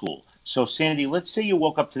old school. So, Sandy, let's say you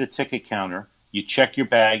woke up to the ticket counter. You check your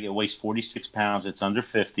bag. It weighs 46 pounds. It's under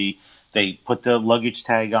 50. They put the luggage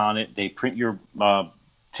tag on it. They print your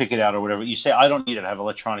ticket out or whatever. You say, I don't need it. I have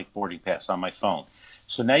electronic boarding pass on my phone.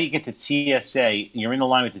 So now you get to TSA. You're in the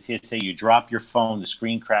line with the TSA. You drop your phone. The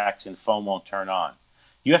screen cracks and the phone won't turn on.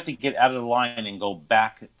 You have to get out of the line and go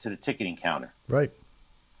back to the ticketing counter. Right.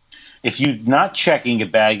 If you're not checking your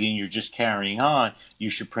bag and you're just carrying on, you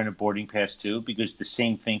should print a boarding pass too, because the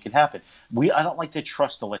same thing could happen. I don't like to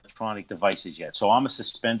trust electronic devices yet, so I'm a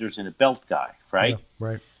suspenders and a belt guy, right? Yeah,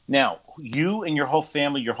 right. Now, you and your whole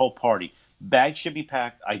family, your whole party, bags should be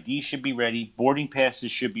packed, ID should be ready, boarding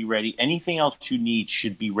passes should be ready, anything else you need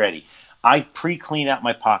should be ready. I pre-clean out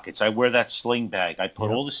my pockets. I wear that sling bag. I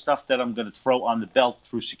put all the stuff that I'm going to throw on the belt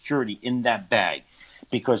through security in that bag,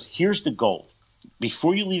 because here's the goal.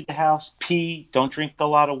 Before you leave the house, pee, don't drink a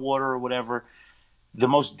lot of water or whatever. The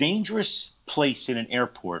most dangerous place in an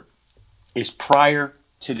airport is prior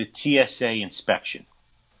to the TSA inspection.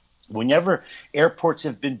 Whenever airports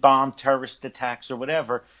have been bombed, terrorist attacks or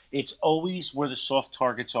whatever, it's always where the soft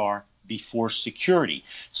targets are before security.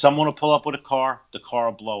 Someone will pull up with a car, the car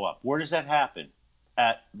will blow up. Where does that happen?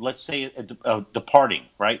 At, let's say, departing,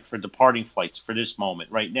 right? For departing flights for this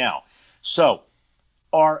moment right now. So,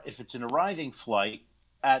 or if it's an arriving flight,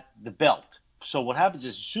 at the belt. So what happens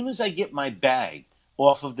is as soon as I get my bag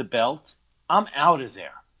off of the belt, I'm out of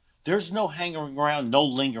there. There's no hanging around, no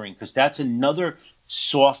lingering, because that's another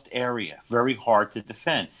soft area, very hard to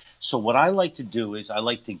defend. So what I like to do is I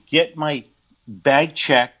like to get my bag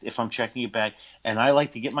checked if I'm checking a bag, and I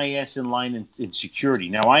like to get my ass in line in security.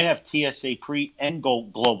 Now, I have TSA Pre and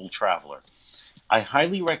Global Traveler. I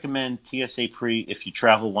highly recommend TSA Pre if you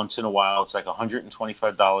travel once in a while. It's like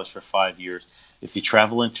 $125 for 5 years. If you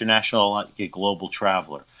travel international a lot, you get Global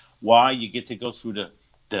Traveler. Why? You get to go through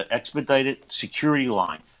the expedited security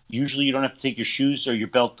line. Usually you don't have to take your shoes or your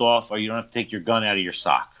belt off, or you don't have to take your gun out of your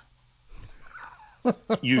sock.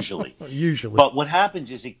 Usually. But what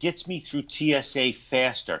happens is it gets me through TSA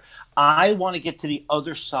faster. I want to get to the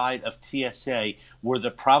other side of TSA where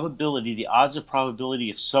the odds of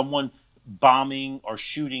probability of someone bombing or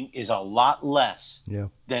shooting is a lot less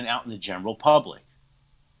than out in the general public.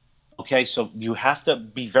 Okay, so you have to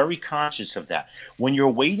be very conscious of that. When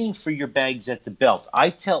you're waiting for your bags at the belt, I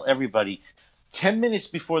tell everybody 10 minutes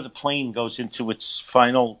before the plane goes into its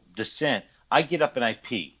final descent, I get up and I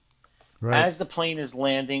pee. Right. As the plane is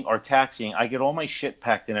landing or taxiing, I get all my shit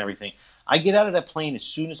packed and everything. I get out of that plane as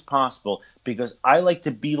soon as possible because I like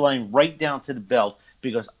to beeline right down to the belt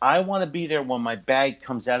because I want to be there when my bag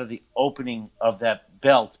comes out of the opening of that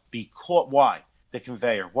belt. Why? The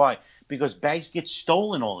conveyor. Why? Because bags get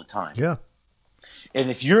stolen all the time. Yeah. And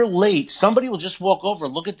if you're late, somebody will just walk over,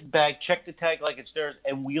 look at the bag, check the tag like it's theirs,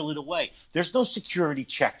 and wheel it away. There's no security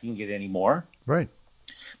checking it anymore. Right.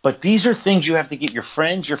 But these are things you have to get your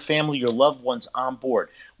friends, your family, your loved ones on board.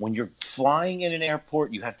 When you're flying in an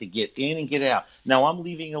airport, you have to get in and get out. Now, I'm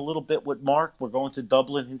leaving a little bit with Mark. We're going to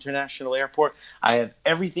Dublin International Airport. I have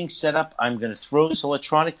everything set up. I'm going to throw this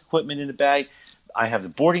electronic equipment in the bag. I have the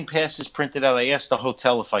boarding passes printed out. I asked the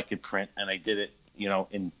hotel if I could print, and I did it,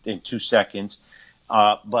 in 2 seconds.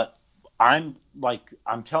 But I'm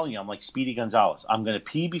telling you, I'm like Speedy Gonzalez. I'm going to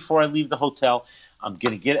pee before I leave the hotel. I'm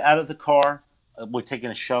going to get out of the car. We're taking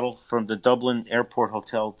a shuttle from the Dublin Airport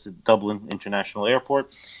Hotel to Dublin International Airport.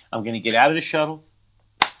 I'm going to get out of the shuttle,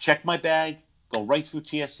 check my bag, go right through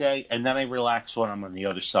TSA, and then I relax when I'm on the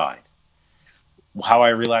other side. How I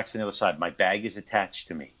relax on the other side, my bag is attached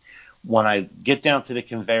to me. When I get down to the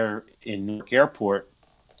conveyor in Newark Airport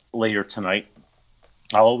later tonight,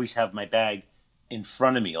 I'll always have my bag in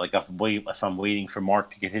front of me, like if I'm waiting for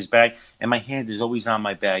Mark to get his bag, and my hand is always on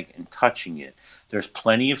my bag and touching it. There's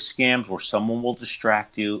plenty of scams where someone will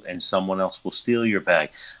distract you and someone else will steal your bag.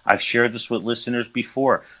 I've shared this with listeners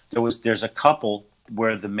before. There's a couple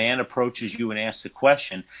where the man approaches you and asks a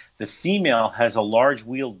question. The female has a large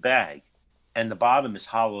wheeled bag, and the bottom is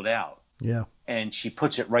hollowed out. Yeah. And she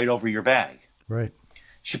puts it right over your bag. Right.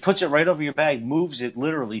 She puts it right over your bag, moves it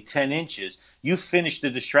literally 10 inches. You finish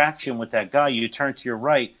the distraction with that guy. You turn to your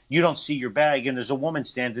right. You don't see your bag, and there's a woman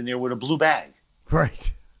standing there with a blue bag.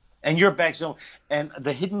 Right. And your bag's no. And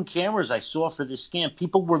the hidden cameras I saw for this scam,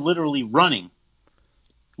 people were literally running,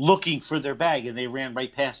 looking for their bag, and they ran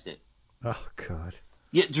right past it. Oh, God.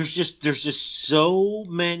 Yeah, there's just so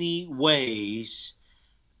many ways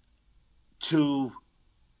to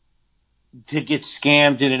get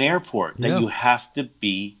scammed in an airport that you have to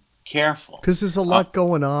be careful. Because there's a lot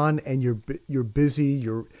going on, and you're busy.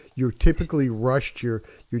 You're typically rushed. You're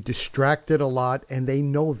distracted a lot, and they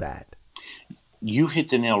know that. You hit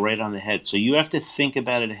the nail right on the head. So you have to think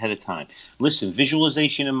about it ahead of time. Listen,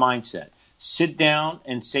 visualization and mindset. Sit down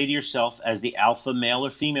and say to yourself, as the alpha male or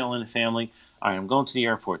female in the family, all right, I'm going to the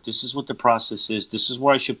airport. This is what the process is. This is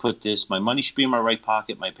where I should put this. My money should be in my right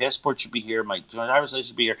pocket. My passport should be here. My driver's license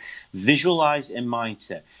should be here. Visualize and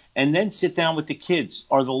mindset. And then sit down with the kids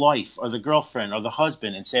or the wife or the girlfriend or the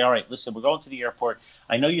husband and say, all right, listen, we're going to the airport.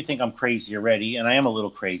 I know you think I'm crazy already, and I am a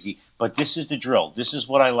little crazy, but this is the drill. This is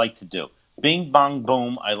what I like to do. Bing, bong,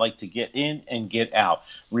 boom. I like to get in and get out.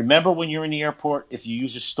 Remember, when you're in the airport, if you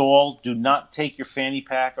use a stall, do not take your fanny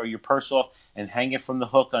pack or your purse off and hang it from the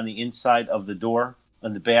hook on the inside of the door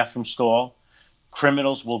in the bathroom stall.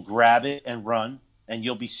 Criminals will grab it and run, and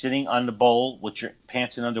you'll be sitting on the bowl with your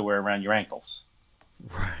pants and underwear around your ankles.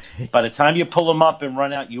 Right. By the time you pull them up and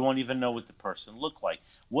run out, you won't even know what the person looked like.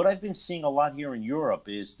 What I've been seeing a lot here in Europe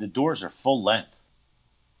is the doors are full length.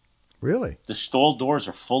 Really? The stall doors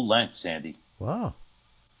are full length, Sandy. Wow.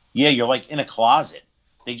 Yeah, you're like in a closet.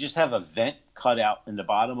 They just have a vent cut out in the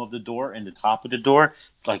bottom of the door and the top of the door,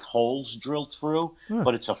 like holes drilled through,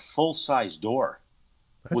 but it's a full-size door,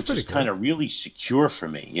 which is kind of really secure for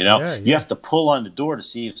me, Yeah. You have to pull on the door to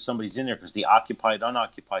see if somebody's in there because the occupied,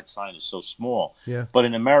 unoccupied sign is so small. Yeah. But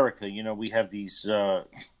in America, we have these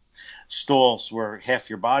stalls where half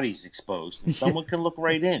your body's exposed, and someone can look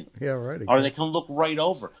right in. Yeah, right. Or they can look right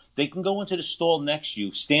over. They can go into the stall next to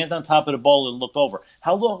you, stand on top of the bowl, and look over.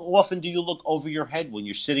 How often do you look over your head when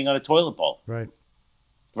you're sitting on a toilet bowl? Right.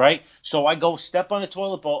 Right? So I go step on the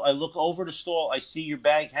toilet bowl, I look over the stall, I see your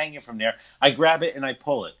bag hanging from there, I grab it and I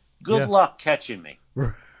pull it. Good luck catching me.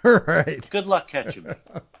 Right. Good luck catching me.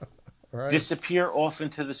 Right. Disappear off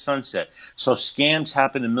into the sunset. So scams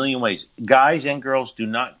happen a million ways. Guys and girls, do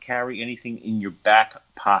not carry anything in your back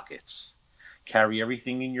pockets. Carry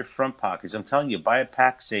everything in your front pockets. I'm telling you, buy a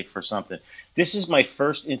pack safe or something. This is my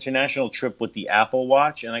first international trip with the Apple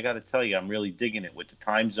Watch, and I got to tell you, I'm really digging it with the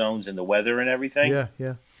time zones and the weather and everything.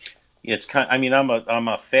 Yeah. It's I'm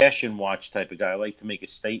a fashion watch type of guy. I like to make a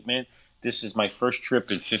statement. This is my first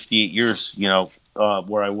trip in 58 years,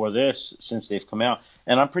 where I wore this since they've come out,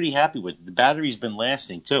 and I'm pretty happy with it. The battery's been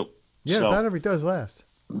lasting too. Yeah, the battery does last.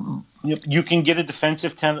 You can get a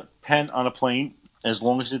defensive pen on a plane as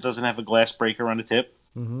long as it doesn't have a glass breaker on the tip,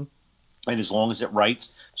 and as long as it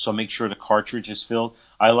writes. So make sure the cartridge is filled.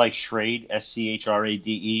 I like Schrade,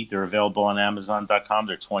 SCHRADE. They're available on Amazon.com.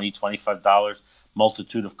 They're $20, $25,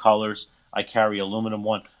 multitude of colors. I carry aluminum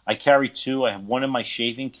one. I carry two. I have one in my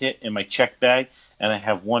shaving kit in my check bag, and I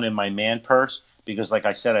have one in my man purse because, like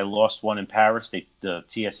I said, I lost one in Paris. The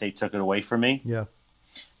TSA took it away from me. Yeah.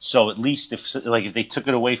 So at least if they took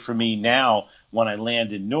it away from me now, when I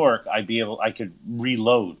land in Newark, I could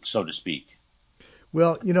reload, so to speak.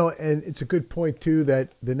 Well, and it's a good point, too,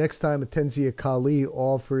 that the next time Tenzia Kali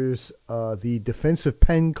offers the defensive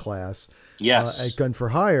pen class at Gun for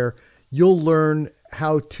Hire, you'll learn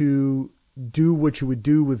how to do what you would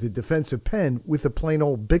do with a defensive pen with a plain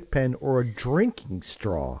old Bic pen or a drinking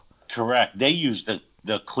straw. Correct. They use the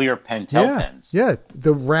clear Pentel pens. Yeah,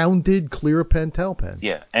 the rounded clear Pentel pens.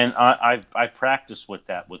 Yeah, and I practice with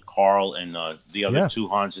that with Carl and the other two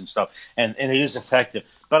Hans and stuff, and it is effective.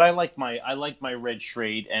 But I like my red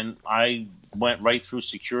Schrade, and I went right through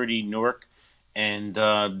security Newark, and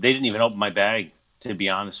they didn't even open my bag, to be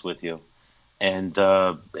honest with you. And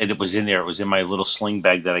it was in there. It was in my little sling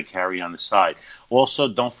bag that I carry on the side. Also,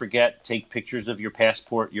 don't forget, take pictures of your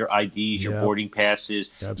passport, your IDs, your boarding passes,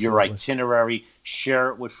 your itinerary. Share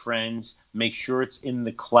it with friends. Make sure it's in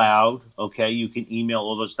the cloud, okay? You can email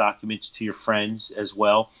all those documents to your friends as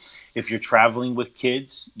well. If you're traveling with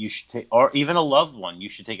kids, you should or even a loved one, you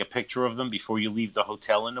should take a picture of them before you leave the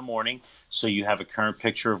hotel in the morning so you have a current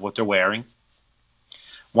picture of what they're wearing.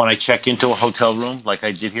 When I check into a hotel room, like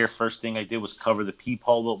I did here, first thing I did was cover the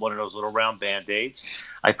peephole with one of those little round Band-Aids.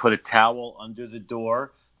 I put a towel under the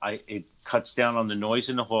door. It cuts down on the noise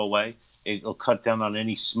in the hallway. It'll cut down on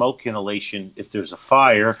any smoke inhalation if there's a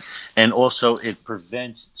fire. And also it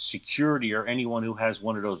prevents security or anyone who has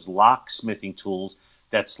one of those locksmithing tools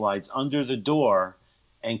that slides under the door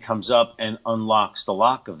and comes up and unlocks the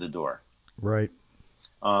lock of the door. Right.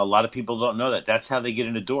 A lot of people don't know that. That's how they get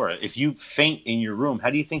in the door. If you faint in your room,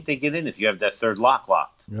 how do you think they get in if you have that third lock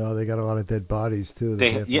locked? No, they got a lot of dead bodies, too,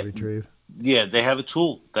 they have to retrieve. Yeah, they have a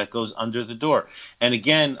tool that goes under the door. And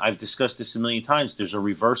again, I've discussed this a million times. There's a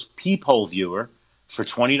reverse peephole viewer for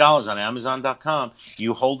 $20 on Amazon.com.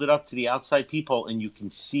 You hold it up to the outside peephole, and you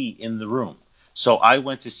can see in the room. So I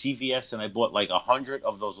went to CVS and I bought like 100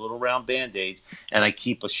 of those little round Band-Aids, and I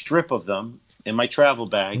keep a strip of them in my travel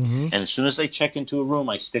bag. Mm-hmm. And as soon as I check into a room,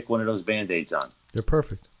 I stick one of those Band-Aids on. They're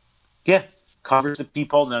perfect. Yeah, covers the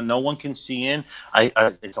peephole. Now no one can see in.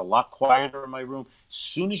 It's a lot quieter in my room. As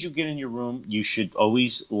soon as you get in your room, you should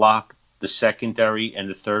always lock the secondary and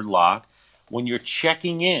the third lock. When you're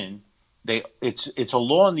checking in, it's a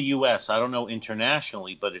law in the U.S. I don't know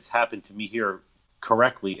internationally, but it's happened to me here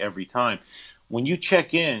correctly every time. When you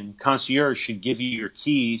check in, concierge should give you your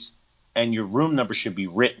keys and your room number should be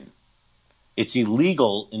written. It's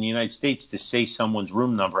illegal in the United States to say someone's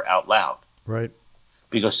room number out loud. Right.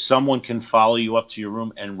 Because someone can follow you up to your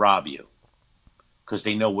room and rob you because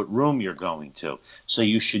they know what room you're going to. So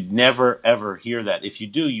you should never, ever hear that. If you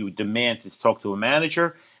do, you would demand to talk to a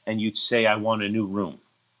manager and you'd say, I want a new room.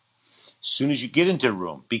 As soon as you get into the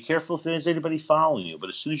room, be careful if there's anybody following you, but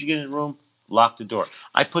as soon as you get in the room, lock the door.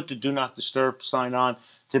 I put the Do Not Disturb sign on.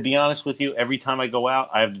 To be honest with you, every time I go out,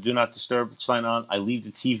 I have the Do Not Disturb sign on. I leave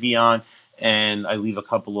the TV on, and I leave a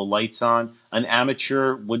couple of lights on. An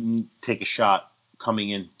amateur wouldn't take a shot coming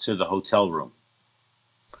into the hotel room.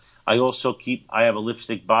 I have a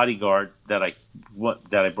lipstick bodyguard that I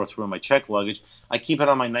brought through in my check luggage. I keep it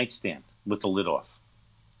on my nightstand with the lid off.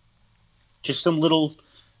 Just some little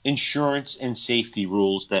insurance and safety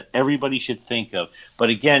rules that everybody should think of. But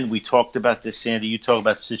again, we talked about this, Sandy. You talk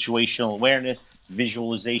about situational awareness,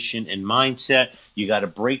 visualization, and mindset. You got to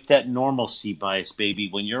break that normalcy bias, baby.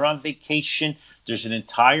 When you're on vacation, there's an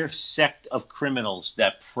entire sect of criminals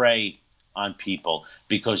that prey on people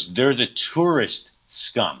because they're the tourist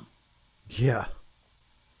scum. Yeah.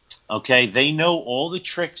 Okay, they know all the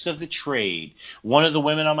tricks of the trade. One of the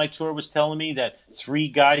women on my tour was telling me that 3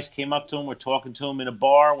 guys came up to him, were talking to him in a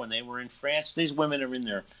bar when they were in France. These women are in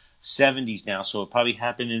their 70s now, so it probably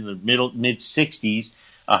happened in the mid-60s.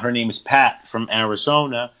 Her name is Pat from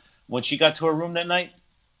Arizona. When she got to her room that night,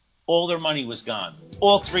 all their money was gone.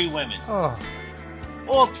 All 3 women. Oh.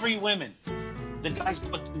 All 3 women. The guys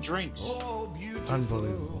bought them drinks.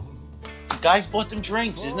 Unbelievable. Guys bought them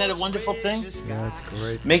drinks. Isn't that a wonderful thing? Yeah, that's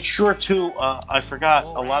great. Make sure, too, I forgot,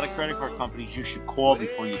 a lot of credit card companies you should call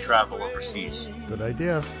before you travel overseas. Good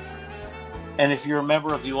idea. And if you're a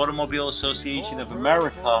member of the Automobile Association of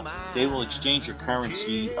America, they will exchange your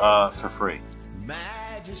currency for free.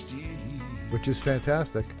 Which is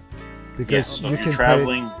fantastic. Because so you can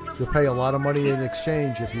traveling, you'll pay a lot of money in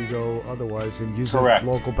exchange if you go otherwise and use correct. a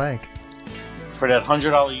local bank. For that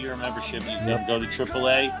 $100 a year membership, you can go to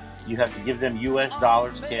AAA. You have to give them U.S.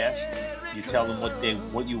 dollars cash. You tell them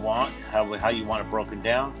what you want, how you want it broken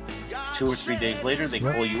down. 2 or 3 days later, they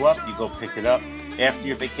call you up. You go pick it up. after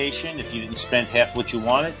your vacation, if you didn't spend half what you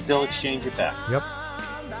wanted, they'll exchange it back. Yep.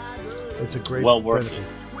 It's a great well worth benefit.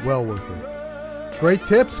 it. Well worth it. Great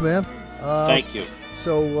tips, man. Thank you.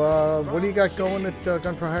 So, what do you got going at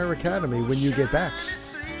Gun for Hire Academy when you get back?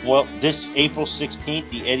 Well, this April 16th,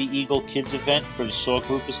 the Eddie Eagle Kids event for the SAW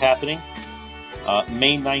group is happening.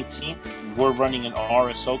 May 19th, we're running an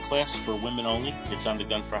RSO class for women only. It's on the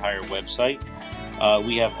Gun for Hire website.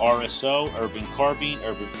 We have RSO, Urban Carbine,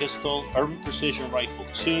 Urban Pistol, Urban Precision Rifle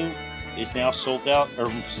 2 is now sold out.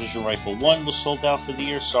 Urban Precision Rifle 1 was sold out for the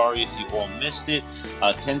year. Sorry if you all missed it.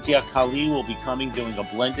 Tenzia Kali will be coming doing a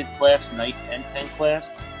blended class, knife and pen class.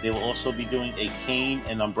 They will also be doing a cane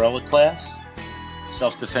and umbrella class.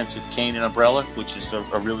 Self-defensive cane and umbrella, which is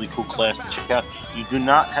a really cool class to check out. You do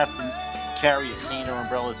not have to carry a cane or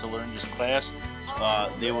umbrella to learn this class.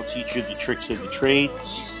 They will teach you the tricks of the trade.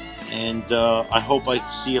 And I hope I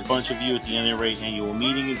see a bunch of you at the NRA annual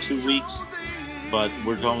meeting in 2 weeks. But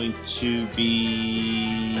we're going to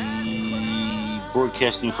be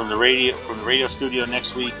broadcasting from the radio studio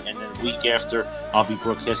next week, and then the week after, I'll be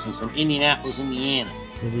broadcasting from Indianapolis, Indiana.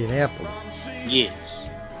 Indianapolis. Yes.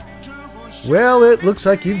 Well, it looks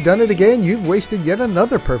like you've done it again. You've wasted yet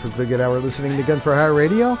another perfectly good hour listening to Gun for Hire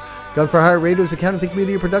Radio. Gun for Hire Radio is a Counter Think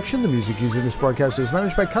Media production. The music used in this broadcast is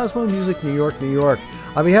managed by Cosmo Music, New York, New York.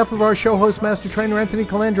 On behalf of our show host, Master Trainer Anthony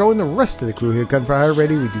Calandro, and the rest of the crew here at Gun for Hire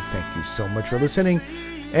Radio, we do thank you so much for listening.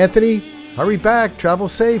 Anthony, hurry back. Travel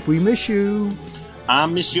safe. We miss you. I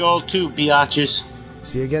miss you all too, biatches.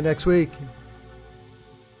 See you again next week.